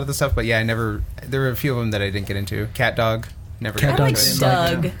of fun. a lot of the stuff, but yeah, I never. There were a few of them that I didn't get into. Cat Dog, never. Cat got I into like it.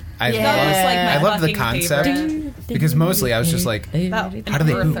 Doug. I Yeah. that was like my I love the fucking concept. favorite. because mostly I was just like, That- how do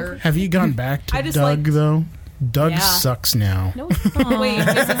they? Arthur. Have you gone back to I just Doug, liked- though? Doug Yeah. sucks now. No, wait,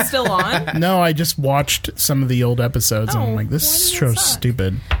 is it still on? No, I just watched some of the old episodes and I'm Oh, like, why this does it show's suck?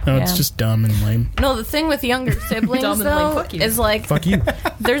 stupid. No, it's Yeah. just dumb and lame. No, the thing with younger siblings Dumb and lame, though fuck you. is like Fuck you.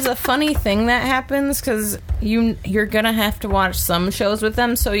 there's a funny thing that happens because you're gonna have to watch some shows with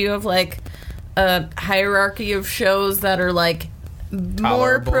them, so you have like a hierarchy of shows that are like more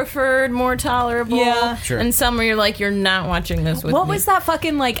Tolerable. preferred, more tolerable, Yeah. Sure. and some where you're like, you're not watching this with What me. was that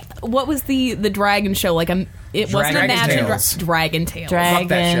fucking like? What was the dragon show? Like it wasn't Dragon Imagine Tales. Dragon Tales. Fuck that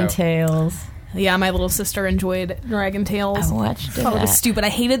Dragon show. Tales? Yeah, my little sister enjoyed Dragon Tales. I watched it. Oh, it was stupid. I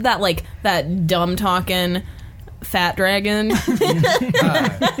hated that dumb talking fat dragon.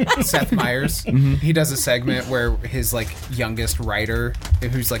 Seth Meyers. He does a segment where his like youngest writer,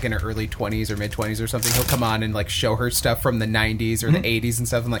 who's like in her early 20s or mid 20s or something, he'll come on and like show her stuff from the 90s or the 80s and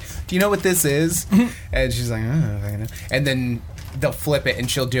stuff. And like, do you know what this is? And she's like, oh, I know. And then they'll flip it and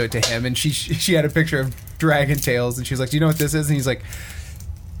she'll do it to him. And she had a picture of Dragon Tales and she's like, do you know what this is? And he's like,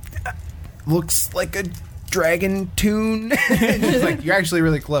 looks like a dragon tune. And she's like, you're actually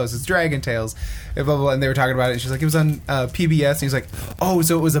really close. It's Dragon Tales. And blah, blah, blah. And they were talking about it. And she's like, it was on PBS. And he's like, oh,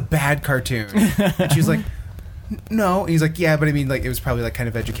 so it was a bad cartoon. And she's like, no. And he's like, yeah, but I mean, like, it was probably like kind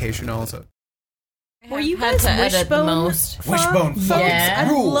of educational. So Were you Had guys to edit the Wishbone? most. Wishbone fucking Yeah.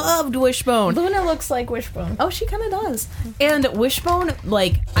 I rules. loved Wishbone. Luna looks like Wishbone. Oh, she kind of does. And Wishbone,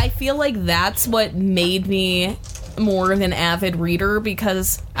 like, I feel like that's what made me more of an avid reader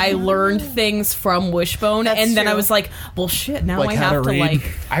because I learned things from Wishbone, That's and then I true. was like, well, shit, now Like I how have to to, read.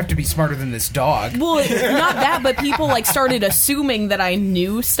 like... I have to be smarter than this dog. Well, not that, but people, like, started assuming that I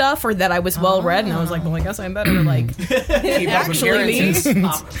knew stuff or that I was well-read, and I was like, well, I guess I better, like, Keep up actually be. appearances.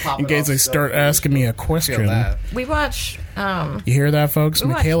 In case they start asking me a Feel question. that. We watch. You hear that, folks? We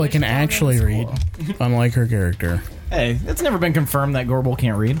watched Michaela can Wishbone in actually read, school. unlike her character. Hey, it's never been confirmed that Gorbel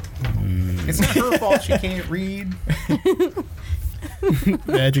can't read. It's not her fault she can't read.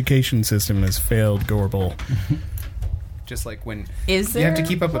 The education system has failed Gorbel. Just like when Is there you have to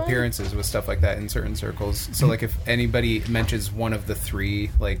keep up one? appearances with stuff like that in certain circles. So like if anybody mentions one of the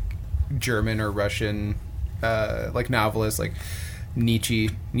three, like German or Russian, like novelists, like Nietzsche,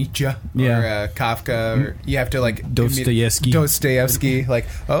 or Kafka, or you have to like Dostoevsky, like,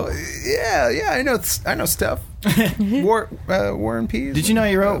 oh yeah, I know stuff. War and Peace. Did you know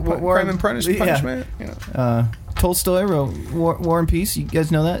he wrote War Crime and yeah. Punishment? Yeah. Tolstoy wrote War and Peace. You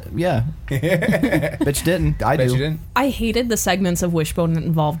guys know that? Yeah. Bet you didn't. I Bet do. you didn't. I hated the segments of Wishbone that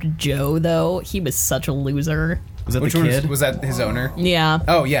involved Joe, though. He was such a loser. Was that Which the one kid? was that? His owner? Yeah.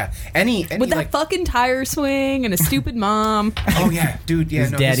 Oh yeah. Any With that like, fucking tire swing and a stupid mom. oh yeah, dude. Yeah,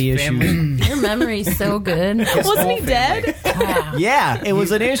 His daddy his family, Your memory's so good. his Wasn't whole he dead? family. Yeah, it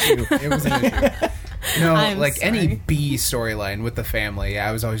was an issue. It was an issue. No, I'm like any sorry. B storyline with the family,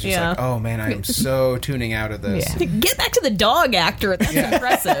 I was always just Yeah. like, oh man, I am so tuning out of this. Yeah. Get back to the dog actor. That's Yeah.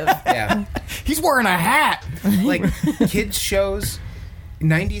 impressive. Yeah. He's wearing a hat. Like kids shows,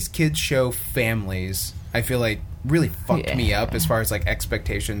 90s kids show families I feel like really fucked me up as far as like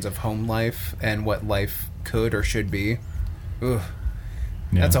expectations of home life and what life could or should be. Ugh.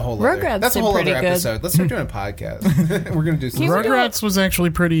 That's a whole Rugrats that's a did whole other pretty good. episode. Let's start doing a podcast. We're gonna do some Rugrats was actually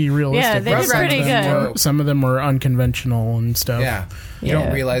pretty realistic. Yeah, they did Some of pretty them good. Some of them were unconventional and stuff. Yeah. You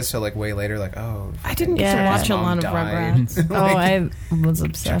don't realize till like way later, like, oh, I didn't get to Yeah. watch a mom lot of died. Rugrats. Oh, I was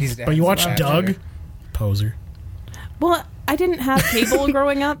obsessed. Chucky's dad But you was watched a Doug? bastard. Poser. Well, I didn't have cable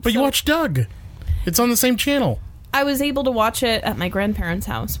growing up. But you so watched Doug. It's on the same channel. I was able to watch it at my grandparents'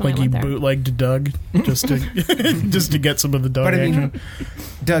 house when Like I you went there. bootlegged Doug just to just to get some of the Doug But I action. mean,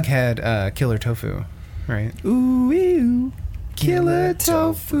 Doug had killer tofu, right? Ooh, killer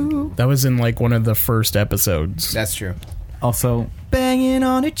tofu. That was in like one of the first episodes. That's true. Also, banging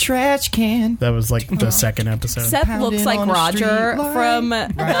on a trash can. That was like the second episode. Seth Pounding looks like on a Roger street light. from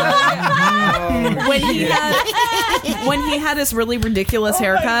when he had his really ridiculous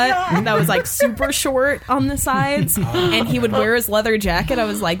haircut that was like super short on the sides, and he would wear his leather jacket. I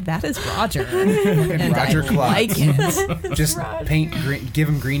was like, that is Roger. And Roger I Klotz. like it. Just paint green, give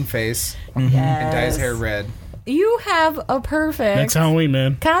him green face, and dye his hair red. You have a perfect Next Halloween,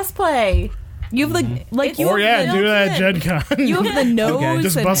 man. cosplay. You have the like. You Or have yeah, the do that at nose Gen Con. You have the nose.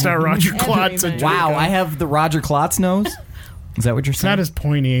 Just and bust out Roger Klotz and everything. Wow, I have the Roger Klotz nose. Is that what you're It's saying? not as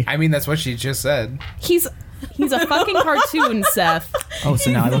pointy. I mean, that's what she just said. He's a fucking cartoon, Seth. Oh,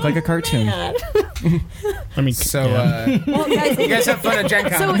 so now I look like a cartoon. I mean, So, yeah. Well, guys, you guys have fun at Gen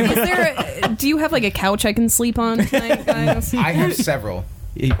Con. so is there? Do you have like a couch I can sleep on tonight, guys? I have several.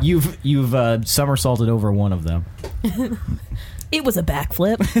 You've somersaulted over one of them. It was a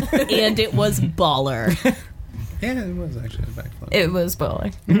backflip, and it was baller. Yeah, it was actually a backflip. It was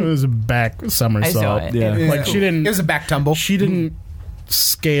bully. It was a back somersault. it. Yeah. Like she didn't. It was a back tumble. She didn't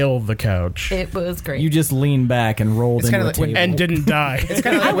scale the couch It was great. You just lean back and rolled It's into kinda a like when- table. and didn't die. It's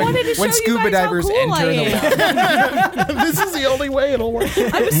kind of like wanted to when show you scuba guys how divers cool I enter the water. This is the only way it'll work.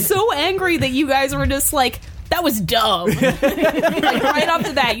 I was so angry that you guys were just like, that was dumb. Like right off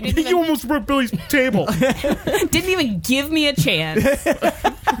the bat, you You didn't almost broke Billy's table. even give me a chance.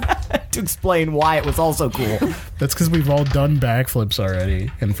 to explain why it was also cool. That's because we've all done backflips already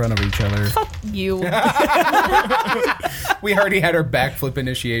in front of each other. You. We already had our backflip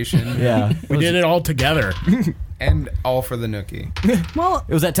initiation. Yeah. We did it all together. And all for the nookie. Well,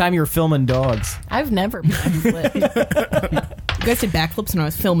 It was that time you were filming dogs. I've never backflipped. you guys did backflips when I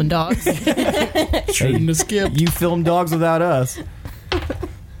was filming dogs. Shooting the skip. You filmed dogs without us.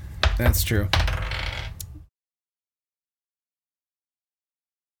 That's true.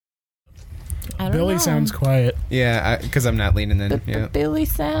 I don't Billy know. sounds quiet. Yeah, because I'm not leaning in. Yeah. Billy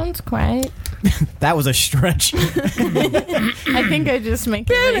sounds quiet. That was a stretch. I think I just make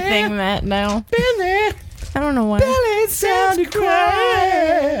everything that now. Billy, I don't know why. it sounded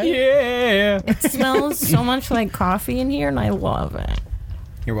quiet. Yeah. It smells so much like coffee in here, and I love it.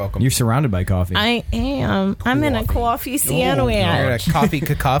 You're welcome. You're surrounded by coffee. I am. I'm in a coffee sandwich. You're a coffy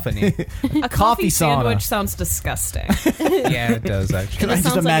cacophony. A coffee sauna. sandwich sounds disgusting. Yeah, it does actually. It just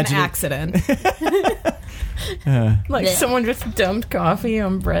sounds like an imagine it. accident. Like someone just dumped coffee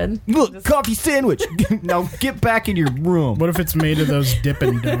on bread. Look, coffee sandwich. Now get back in your room. What if it's made of those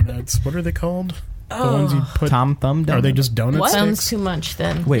Dippin' Donuts? What are they called? The ones you put. Tom Thumb Are they donut? just donut What? Sounds sticks? too much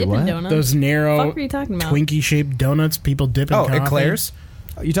then. Wait, Dippin' what? Donuts. Those narrow, What were you talking about? Twinkie-shaped donuts people dip in Oh, coffee. eclairs?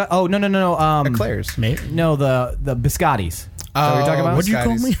 You talk? Oh no. Eclairs. Mate. No, the biscottis. What are you talking about? What'd you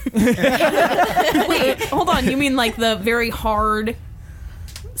call me? Wait, hold on. You mean like the very hard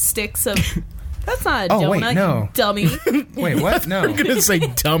sticks of... That's not a Oh, donut, wait, no. you dummy. Wait, what? No. I'm gonna say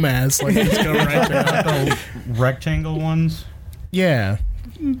dumbass. Like it's going right there. The rectangle ones. Yeah.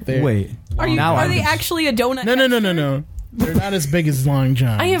 They're- Wait. Are I'm- they actually a donut? No. They're not as big as Long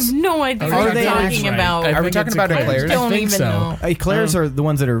John's. I have no idea Are what they you're actually? talking about. I Are we think talking it's about eclairs. eclairs? I don't think even so. know. Eclairs are the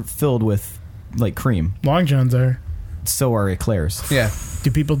ones that are filled with like cream. Long John's are. So are eclairs. Yeah,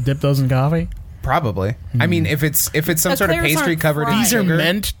 Do people dip those in coffee? probably. I mean, if it's some sort of Eclairs pastry aren't covered in fried. These are sugar,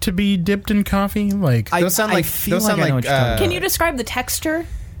 meant to be dipped in coffee. Like, those sound like feel those sound like I know like. what you're talking about. Can you describe the texture?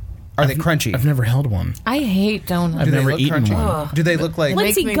 Are they crunchy? I've never held one. I hate donuts. I've Do they never look eaten crunchy? one. Do they look like?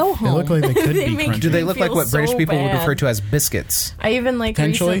 Lindsay, me- go They home. look like they could They be make crunchy. Do they look like feel what British so people would bad. refer to as biscuits? I even like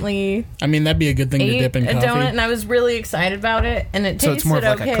Potentially. recently I mean, that'd be a good thing to ate dip in a coffee. donut, and I was really excited about it, and it So tasted it's more of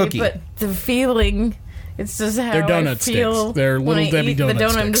like a okay, cookie. but the feeling. It's just how They're donut I feel sticks. They're when little I Debbie eat the donut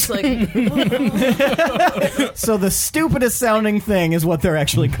donut. I'm sticks. just like, So the stupidest sounding thing is what they're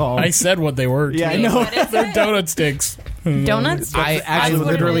actually called. I said what they were. Yeah, I too. know. what is They're it? donut sticks. Donuts? I actually what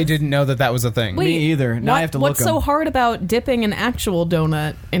it literally is. didn't know that was a thing. Wait, Me either. Now I have to look What's so 'em. hard about dipping an actual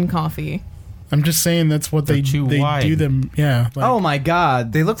donut in coffee? I'm just saying that's what they They're too wide. do them. Yeah. Like, Oh my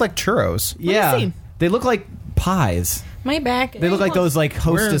god. They look like churros. Yeah. see. They look like pies. My back. They look like those like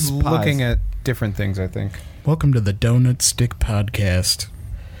Hostess We're pies. looking at different things, I think. Welcome to the Donut Stick Podcast.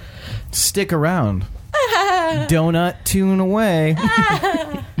 Stick around. Donut tune away.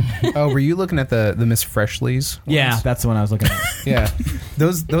 Oh, were you looking at the Miss Freshly's? Yeah, that's the one I was looking at. Yeah,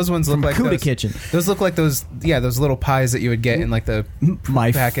 those ones look like Cuda those, Kitchen. Those look like those little pies that you would get in like the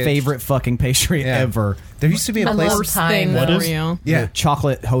My package. favorite fucking pastry Yeah. ever. There used to be a I place. love Worst pie, thing though. for you. Yeah,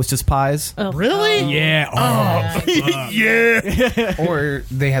 Chocolate Hostess pies. Really? Yeah. Oh, Yeah. or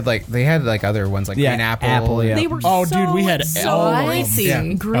they had like other ones like Yeah, green apple. apple, yeah. They were Oh, dude, we had so all of them. spicy.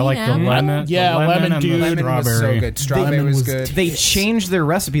 Yeah. Green I like the apple. lemon. Yeah, the lemon, and dude. the Lemon was so strawberry. good. Strawberry Lemon was was- good. They changed their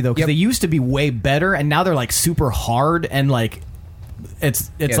recipe though, because Yep. they used to be way better, and now they're like super hard and like it's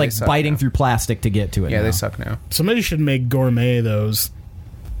they like suck biting now. through plastic to get to it. Yeah, now. they suck now. Somebody should make gourmet those,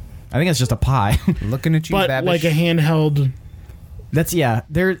 I think it's just a pie. Looking at you, but Babish. like a handheld. That's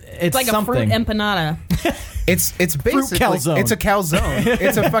There, it's It's like something. a fruit empanada. It's basically calzone. it's a calzone.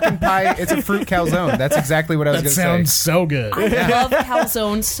 It's a fucking pie. It's a fruit calzone. That's exactly what I was That going to sounds say. so good. I love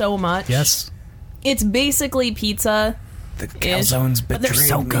calzones so much. Yes. It's basically pizza. The calzones But they're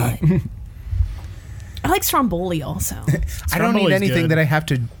so betrayed good. me. I like stromboli also. I don't need Stromboly's anything good. that I have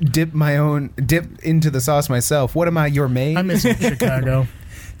to dip into the sauce myself. What am I, your maid? I miss Chicago.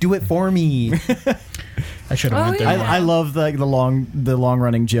 Do it for me. I should have Oh, went there. yeah. I love the long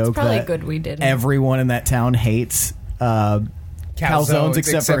running joke Probably that good we did. everyone in that town hates calzones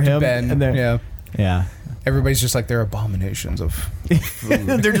except for him. Ben. And they're- Yeah. yeah. Everybody's just like, they're abominations of food.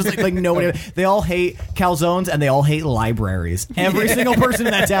 They're just like nobody. They all hate calzones and they all hate libraries. Every single person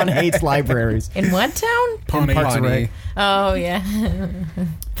in that town hates libraries. In what town? Pawnee. Parks and Rec. Oh yeah,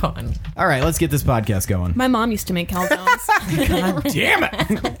 Pawn. All right, let's get this podcast going. My mom used to make calzones. God damn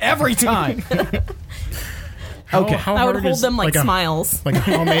it! Every time. Okay. How I would hard hold is, them like a, smiles. like a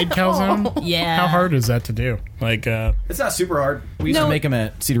homemade calzone? Yeah. How hard is that to do? Like, It's not super hard. We used No. to make them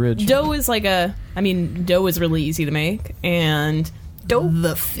at Cedar Ridge. Dough is dough is really easy to make, and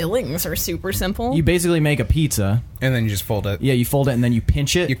the fillings are super simple. You basically make a pizza. And then you just fold it. Yeah, you fold it and then you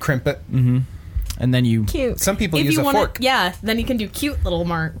pinch it, You crimp it. and then you. Cute. Some people if use you a want fork. yeah, then you can do cute little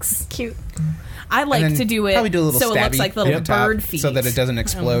marks. Cute. I like And then to do it probably do a little so it looks stabby like little at the top bird feet so that it doesn't on the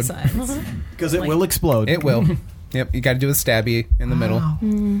explode. sides. Because it will explode. It will. Yep, you got to do a stabby in the middle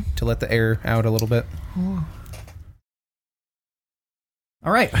to let the air out a little bit.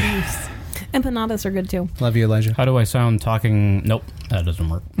 All right. Empanadas are good too. Love you, Elijah. How do I sound talking? Nope, that doesn't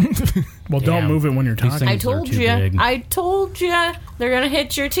work. well, don't Damn. move it when you're These talking. things- I told too you. big. I told you. They're gonna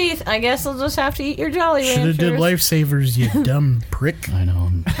hit your teeth. I guess I'll just have to eat your Jolly Should have did Ranchers. lifesavers, you dumb prick. I know.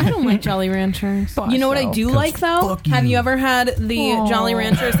 I don't like Jolly Ranchers. You know what I do like though? fuck you. Have you ever had the Aw. Jolly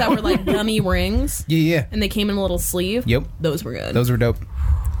Ranchers that were like gummy rings Yeah. and they came in a little sleeve? Yep. Those were good. Those were dope.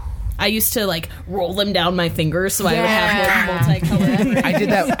 I used to like roll them down my fingers so I would Yeah. have like multicolored.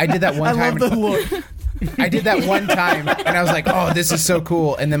 I did that one time. look. I did that one time, and I was like, "Oh, this is so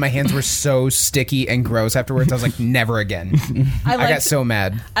cool!" And then my hands were so sticky and gross afterwards. I was like, "Never again." I got so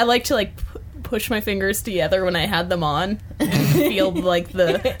mad. I like to like push my fingers together when I had them on and feel like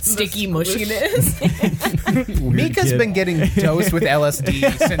the sticky mushiness. Mika's kid. been getting dosed with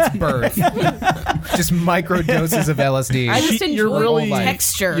LSD since birth. Just micro doses of LSD. I just You're enjoy really- the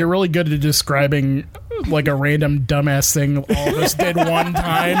texture. You're really good at describing like a random dumbass thing all of us did one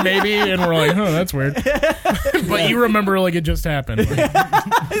time, maybe, and we're like, "Oh, that's weird." But you remember like it just happened.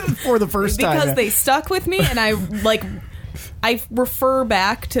 For the first time. because they stuck with me and I refer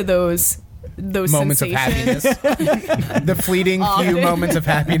back to those moments of sensations. happiness. The fleeting few Often. moments of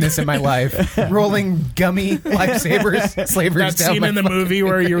happiness in my life. Rolling gummy lifesavers, slavers That down scene my in the movie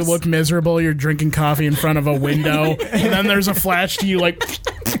where you look miserable, you're drinking coffee in front of a window, and then there's a flash to you like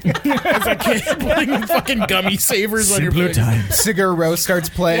as a kid putting fucking gummy savers on your face. Cigar Rose starts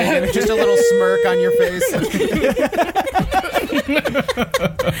playing, and just a little smirk on your face.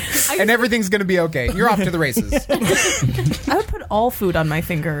 And everything's gonna be okay. You're off to the races. I would put all food on my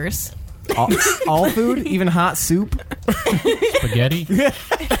fingers. all food, even hot soup. Spaghetti?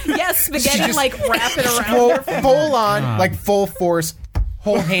 Yes, spaghetti, just- like wrap it around. Full on, like full force,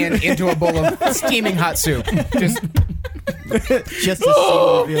 whole hand into a bowl of steaming hot soup. Just, Just to see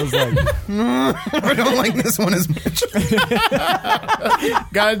what it feels like. I don't like this one as much.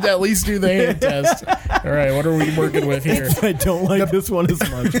 Gotta at least do the hand test. All right, what are we working with here? I don't like this one as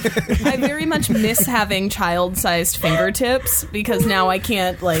much. I very much miss having child-sized fingertips because now I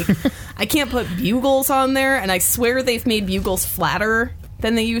can't put bugles on there, and I swear they've made bugles flatter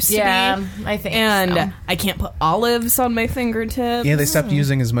than they used to be. I think And so. I can't put olives on my fingertips. Yeah, they stopped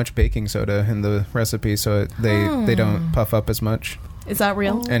using as much baking soda in the recipe, so they don't puff up as much. Is that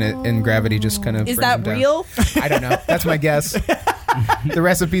real? and gravity just kind of Is brings that them down. real? I don't know. That's my guess. The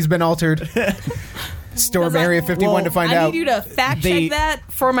recipe's been altered. Storm Area 51 to find I out. need you to fact They- check that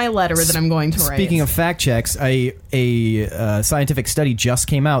for my letter that I'm going to write. Speaking of fact checks, a scientific study just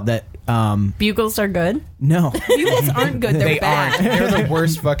came out that Bugles are good. no, Bugles aren't good. They're They bad. aren't. They're the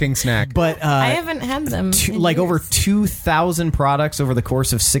worst fucking snack. but I haven't had them. in like over years. 2,000 products over the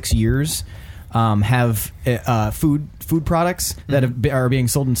course of 6 years have food products that are being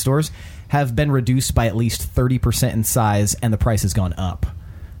sold in stores have been reduced by at least 30% in size, and the price has gone up.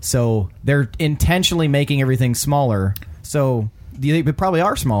 So they're intentionally making everything smaller. So they probably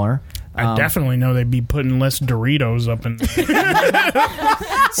are smaller. I definitely know they'd be putting less Doritos up in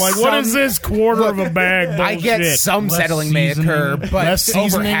like, what is this quarter of a bag bullshit? I get some Less settling may seasoning. occur, but Less over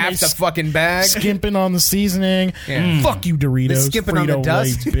seasoning, half they the fucking bag. skimping on the seasoning. Yeah. Fuck you, Doritos. They're skipping on the Frito-Lay,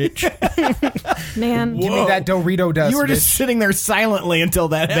 dust. bitch. Man. Give me that Dorito dust. You were just bitch. sitting there silently until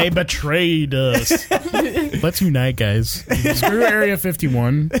that They happened. betrayed us. Let's unite, guys. Screw Area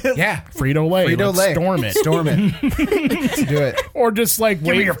 51. Yeah. Frito-Lay. Frito-Lay. Let's storm it. Storm it. Let's do it. Or just like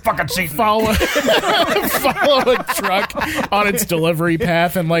wait, your fucking seat. Follow a truck on its delivery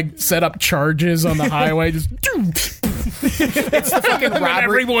path and like set up charges on the highway. Just It's the fucking and then robbery.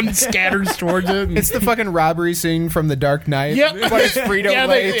 everyone scatters towards it. And, It's the fucking robbery scene from The Dark Knight. yep. But it's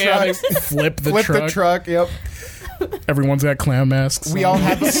Frito-Lay they truck. flip the Flip truck. the truck. Yep. Everyone's got clown masks. We all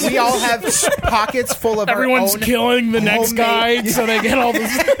have pockets full of Everyone's our own killing the next homemade- guy, so they get all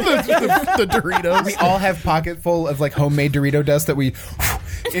the Doritos. We all have pocket full of like homemade Dorito dust that we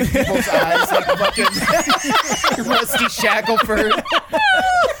in people's eyes like fucking Rusty Shackleford.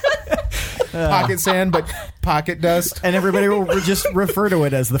 Pocket sand, but pocket dust. And everybody will just refer to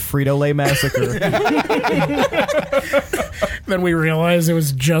it as the Frito-Lay Massacre. Then we realized it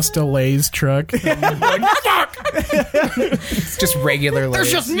was just a Lay's truck. Like, fuck! It's just regular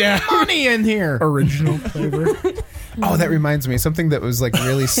Lay's. money in here. Original flavor. Oh, that reminds me. Something that was like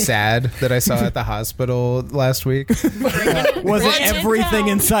really sad that I saw at the hospital last week. Was it everything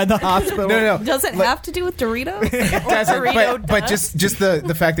inside the hospital? No. Does it have to do with Doritos? It doesn't, but just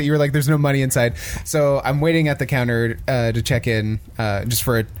the fact that you were like, there's no money inside. So I'm waiting at the counter to check in just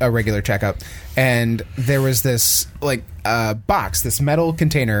for a regular checkup, and there was this like box, this metal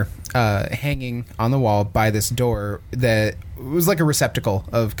container hanging on the wall by this door that was like a receptacle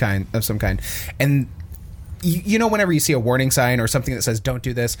of some kind, and. You know, whenever you see a warning sign or something that says "Don't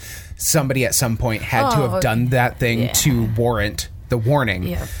do this," somebody at some point had to have done that thing to warrant the warning.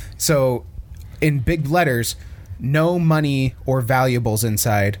 Yeah. So, in big letters, no money or valuables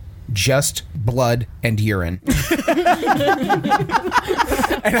inside, just blood and urine.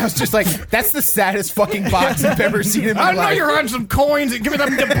 And I was just like, "That's the saddest fucking box I've ever seen in my life." on some coins and give me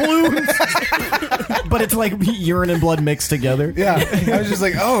them doubloons. But it's like urine and blood mixed together. Yeah, I was just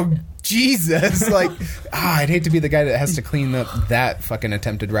like, "Oh." Jesus, like, I'd hate to be the guy that has to clean up that fucking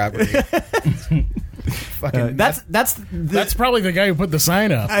attempted robbery. Fucking That's probably the guy who put the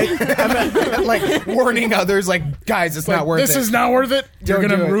sign up. like warning others, like, guys, it's not worth This it. is not worth it. You're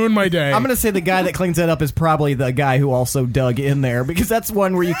Don't gonna do it. ruin my day. I'm gonna say the guy that cleans that up is probably the guy who also dug in there, because that's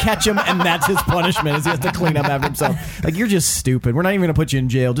one where you catch him and that's his punishment, is he has to clean up after himself. Like, you're just stupid. We're not even gonna put you in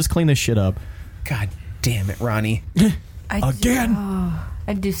jail. Just clean this shit up. God damn it, Ronnie.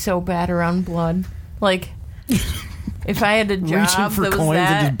 I'd do so bad around blood. Like, if I had a job Reaching for that was coins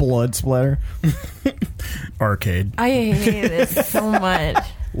that, and just blood splatter. Arcade. I hate it so much.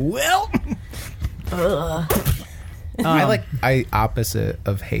 Well, I opposite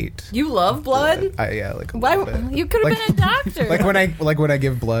of hate. You love blood? Yeah, like a Why? little bit. You could have Like- been a doctor. when I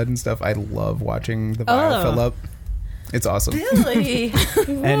give blood and stuff, I love watching the vial fill up. It's awesome. Really?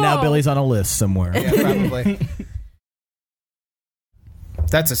 and now Billy's on a list somewhere. Yeah, probably.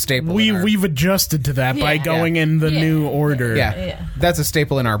 That's a staple. in our- We've adjusted to that by Yeah. going in the Yeah. new order. yeah. Yeah. That's a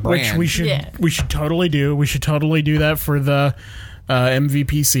staple in our brand. Which we should Yeah. totally do. We should totally do that for the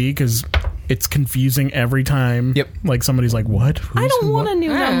MVPC, because it's confusing every time. Yep. Like somebody's like, "What? I don't want a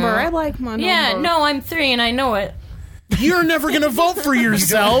new I don't number. know. I like my number. Yeah, no, I'm 3 and I know it. You're never gonna vote for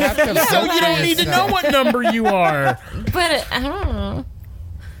yourself, have to so vote you for don't need to know yourself. what number you are." But I don't know.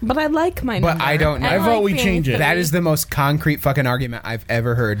 But I like my But number. I don't know. I vote we being change it. That is the most concrete fucking argument I've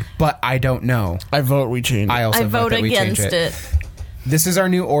ever heard. But I don't know. I vote we change it. I also I vote that we change against it. This is our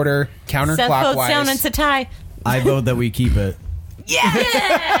new order, Seth votes down. counterclockwise. It's a tie. I vote that we keep it. Yeah,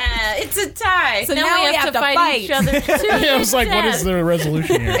 it's a tie. So now we have to fight. each other. I was like, what is the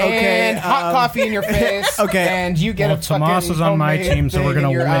resolution here? And hot coffee in your face. Okay. And you get Well, a fucking Tomas is on my homemade team, so we're thing gonna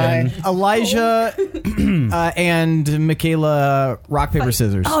in your win. eye. Elijah and Michaela, rock, paper,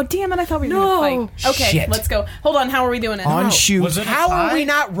 scissors. Oh, damn it. I thought we were going to fight. Okay, Shit. let's go. Hold on. How are we doing it? On shoot. Was it a How are tie? we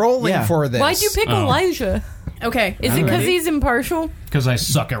not rolling Yeah. for this? Why'd you pick Elijah? Okay. Is it because he's impartial? Because I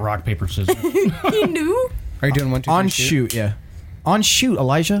suck at rock, paper, scissors. He knew. Are you doing 1, 2, 3, On shoot? shoot, yeah. On shoot,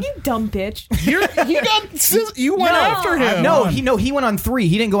 Elijah. You dumb bitch. You went after him. No, he went on 3.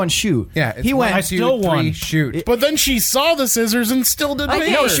 He didn't go on shoot. Yeah, it's he went. 1, I 2, still 3, won. shoot. But then she saw the scissors and still didn't Okay.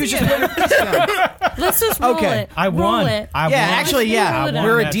 make No, her. she was just putting her fist down. Let's just roll Okay. it. I Roll won. it. I Yeah, won. actually, yeah. Roll it out.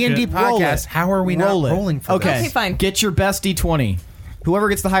 We're a that D&D shit. Roll podcast. it. How are we Roll not it. rolling for Okay. this? Okay, fine. Get your best D20. Whoever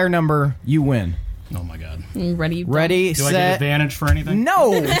gets the higher number, you win. Oh my god. Ready? Ready, Do I get set. advantage for anything?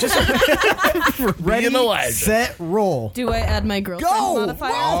 No, just ready, Elijah. set, roll. Do I add my girlfriend Go!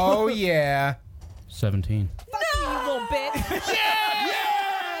 modifier? Oh, yeah. 17. You little bitch.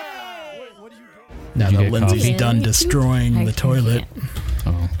 Now Did you that get Lindsay's coffee? done destroying I the toilet.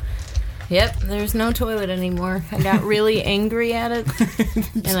 Oh. Yep, there's no toilet anymore. I got really angry at it,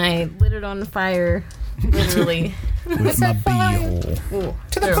 and I lit it on fire, literally. With my beehole. Ooh,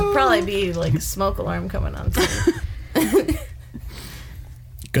 there'll probably be like a smoke alarm coming on soon.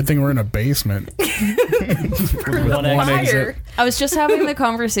 Good thing we're in a basement. One Fire. I was just having the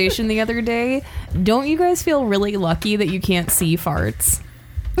conversation the other day. Don't you guys feel really lucky that you can't see farts?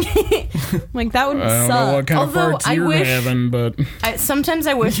 Like, that would I don't know suck. what kind of Although farts I you're wish- having, but Sometimes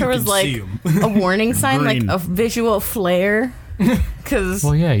I wish there was like see 'em. a warning sign, like Green. a visual flare, because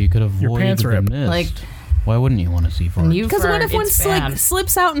Well, yeah, you could avoid Your pants the rip. mist. Like- Why wouldn't you want to see farts? you Because what fart, if one it's bad.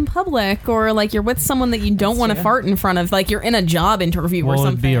 slips out in public, or like you're with someone that you don't want to fart in front of, like you're in a job interview well, or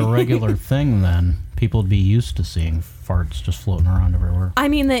it'd be something? a regular thing then. People would be used to seeing farts just floating around everywhere. I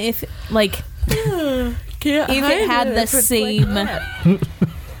mean, that if like if it had the same,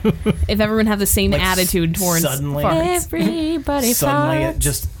 if everyone had the same Like, attitude towards suddenly- farts. Everybody Suddenly, farts. it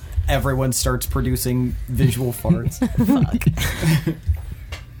just everyone starts producing visual farts.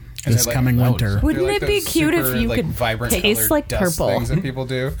 this like- coming that winter. Wouldn't They're it like be those cute if super, you like, could vibrant taste colored like dust purple? things that people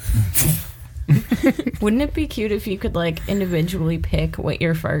do? Wouldn't it be cute if you could like individually pick what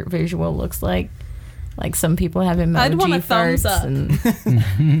your fart visual looks like? Like some people have emoji I'd want a farts thumbs up.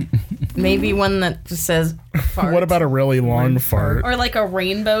 and maybe one that just says fart. What about a really long fart? Or like a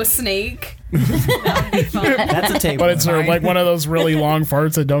rainbow snake. That would be fun. That's a tape. But it's like one of those really long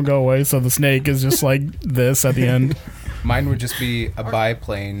farts that don't go away, so the snake is just like this at the end. Mine would just be a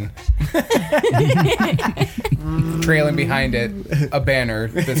biplane. Trailing behind it, a banner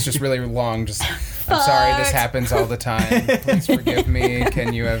that's just really long. Just, I'm sorry, this happens all the time. Please forgive me.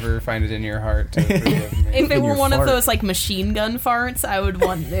 Can you ever find it in your heart to forgive me? If it were your one of fart. those like machine gun farts, I would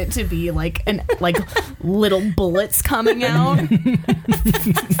want it to be like little bullets coming out.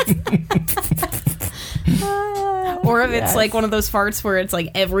 Or if it's like one of those farts where it's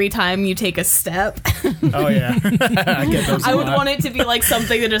like every time you take a step, Oh yeah, I get those. I would want it to be like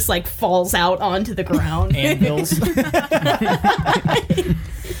something that just like falls out onto the ground. anvils.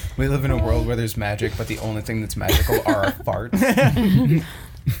 We live in a world where there's magic, but the only thing that's magical are our farts.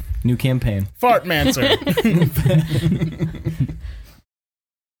 New campaign. Fartmancer.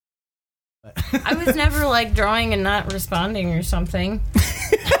 I was never like drawing and not responding or something.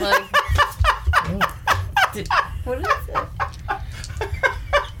 Like, what is it?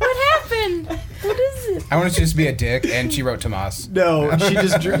 What happened? What is it? I wanted to just be a dick, and she wrote Tomas. No, she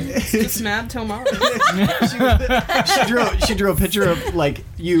just drew. Just mad Tomas. she drew a picture of like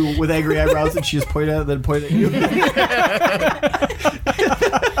you with angry eyebrows, and she just pointed at it, then pointed at you.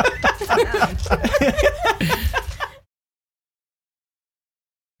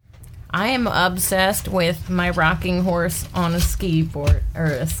 I am obsessed with my rocking horse on a ski board or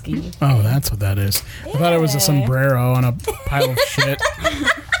a ski. Oh, that's what that is. I thought it was a sombrero on a pile of shit.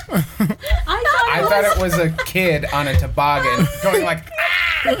 I thought it was a kid on a toboggan going like,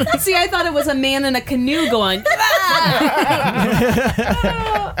 See, I thought it was a man in a canoe going.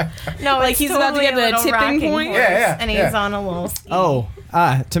 No, Like it's he's about to totally get to a little tipping rocking point? horse, Yeah, and he's yeah. on a little ski. Oh,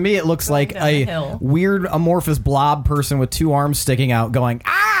 to me it looks like down the a hill. weird amorphous blob person with two arms sticking out, going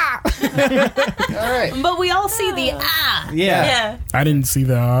ah. all right. But we all see the Yeah. Yeah. I didn't see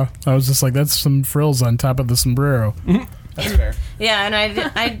the. I was just like, that's some frills on top of the sombrero. That's fair. Yeah, and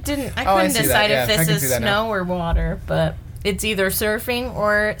I couldn't Oh, I see that. decide Yeah, if I this can is see that now. snow or water, but it's either surfing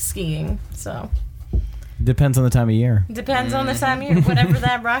or skiing. So Depends on the time of year. depends on the time of year, whatever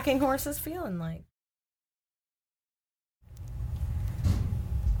that rocking horse is feeling like.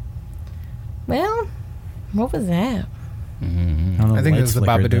 Well, what was that? I think it was the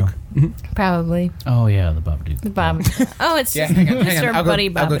Babadook. Probably. Oh yeah, the Babadook. The Babadook. Oh, it's Yeah, just hang on. Mr. I'll Buddy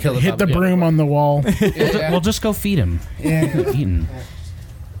go kill Babadook. the Hit the Babadook. broom on the wall. Yeah. Well, just go feed him. Eaten.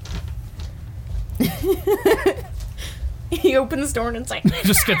 He opens the door and it's like,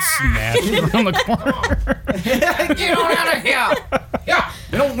 Just get smashed around the corner. Get on out of here! Yeah,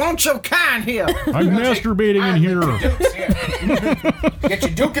 we don't want your kind here. I'm masturbating in here. Get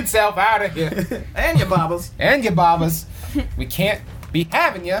your duking self out of here. And your bobbas. And your bobbas. We can't be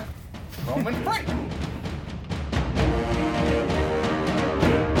having you roaming free.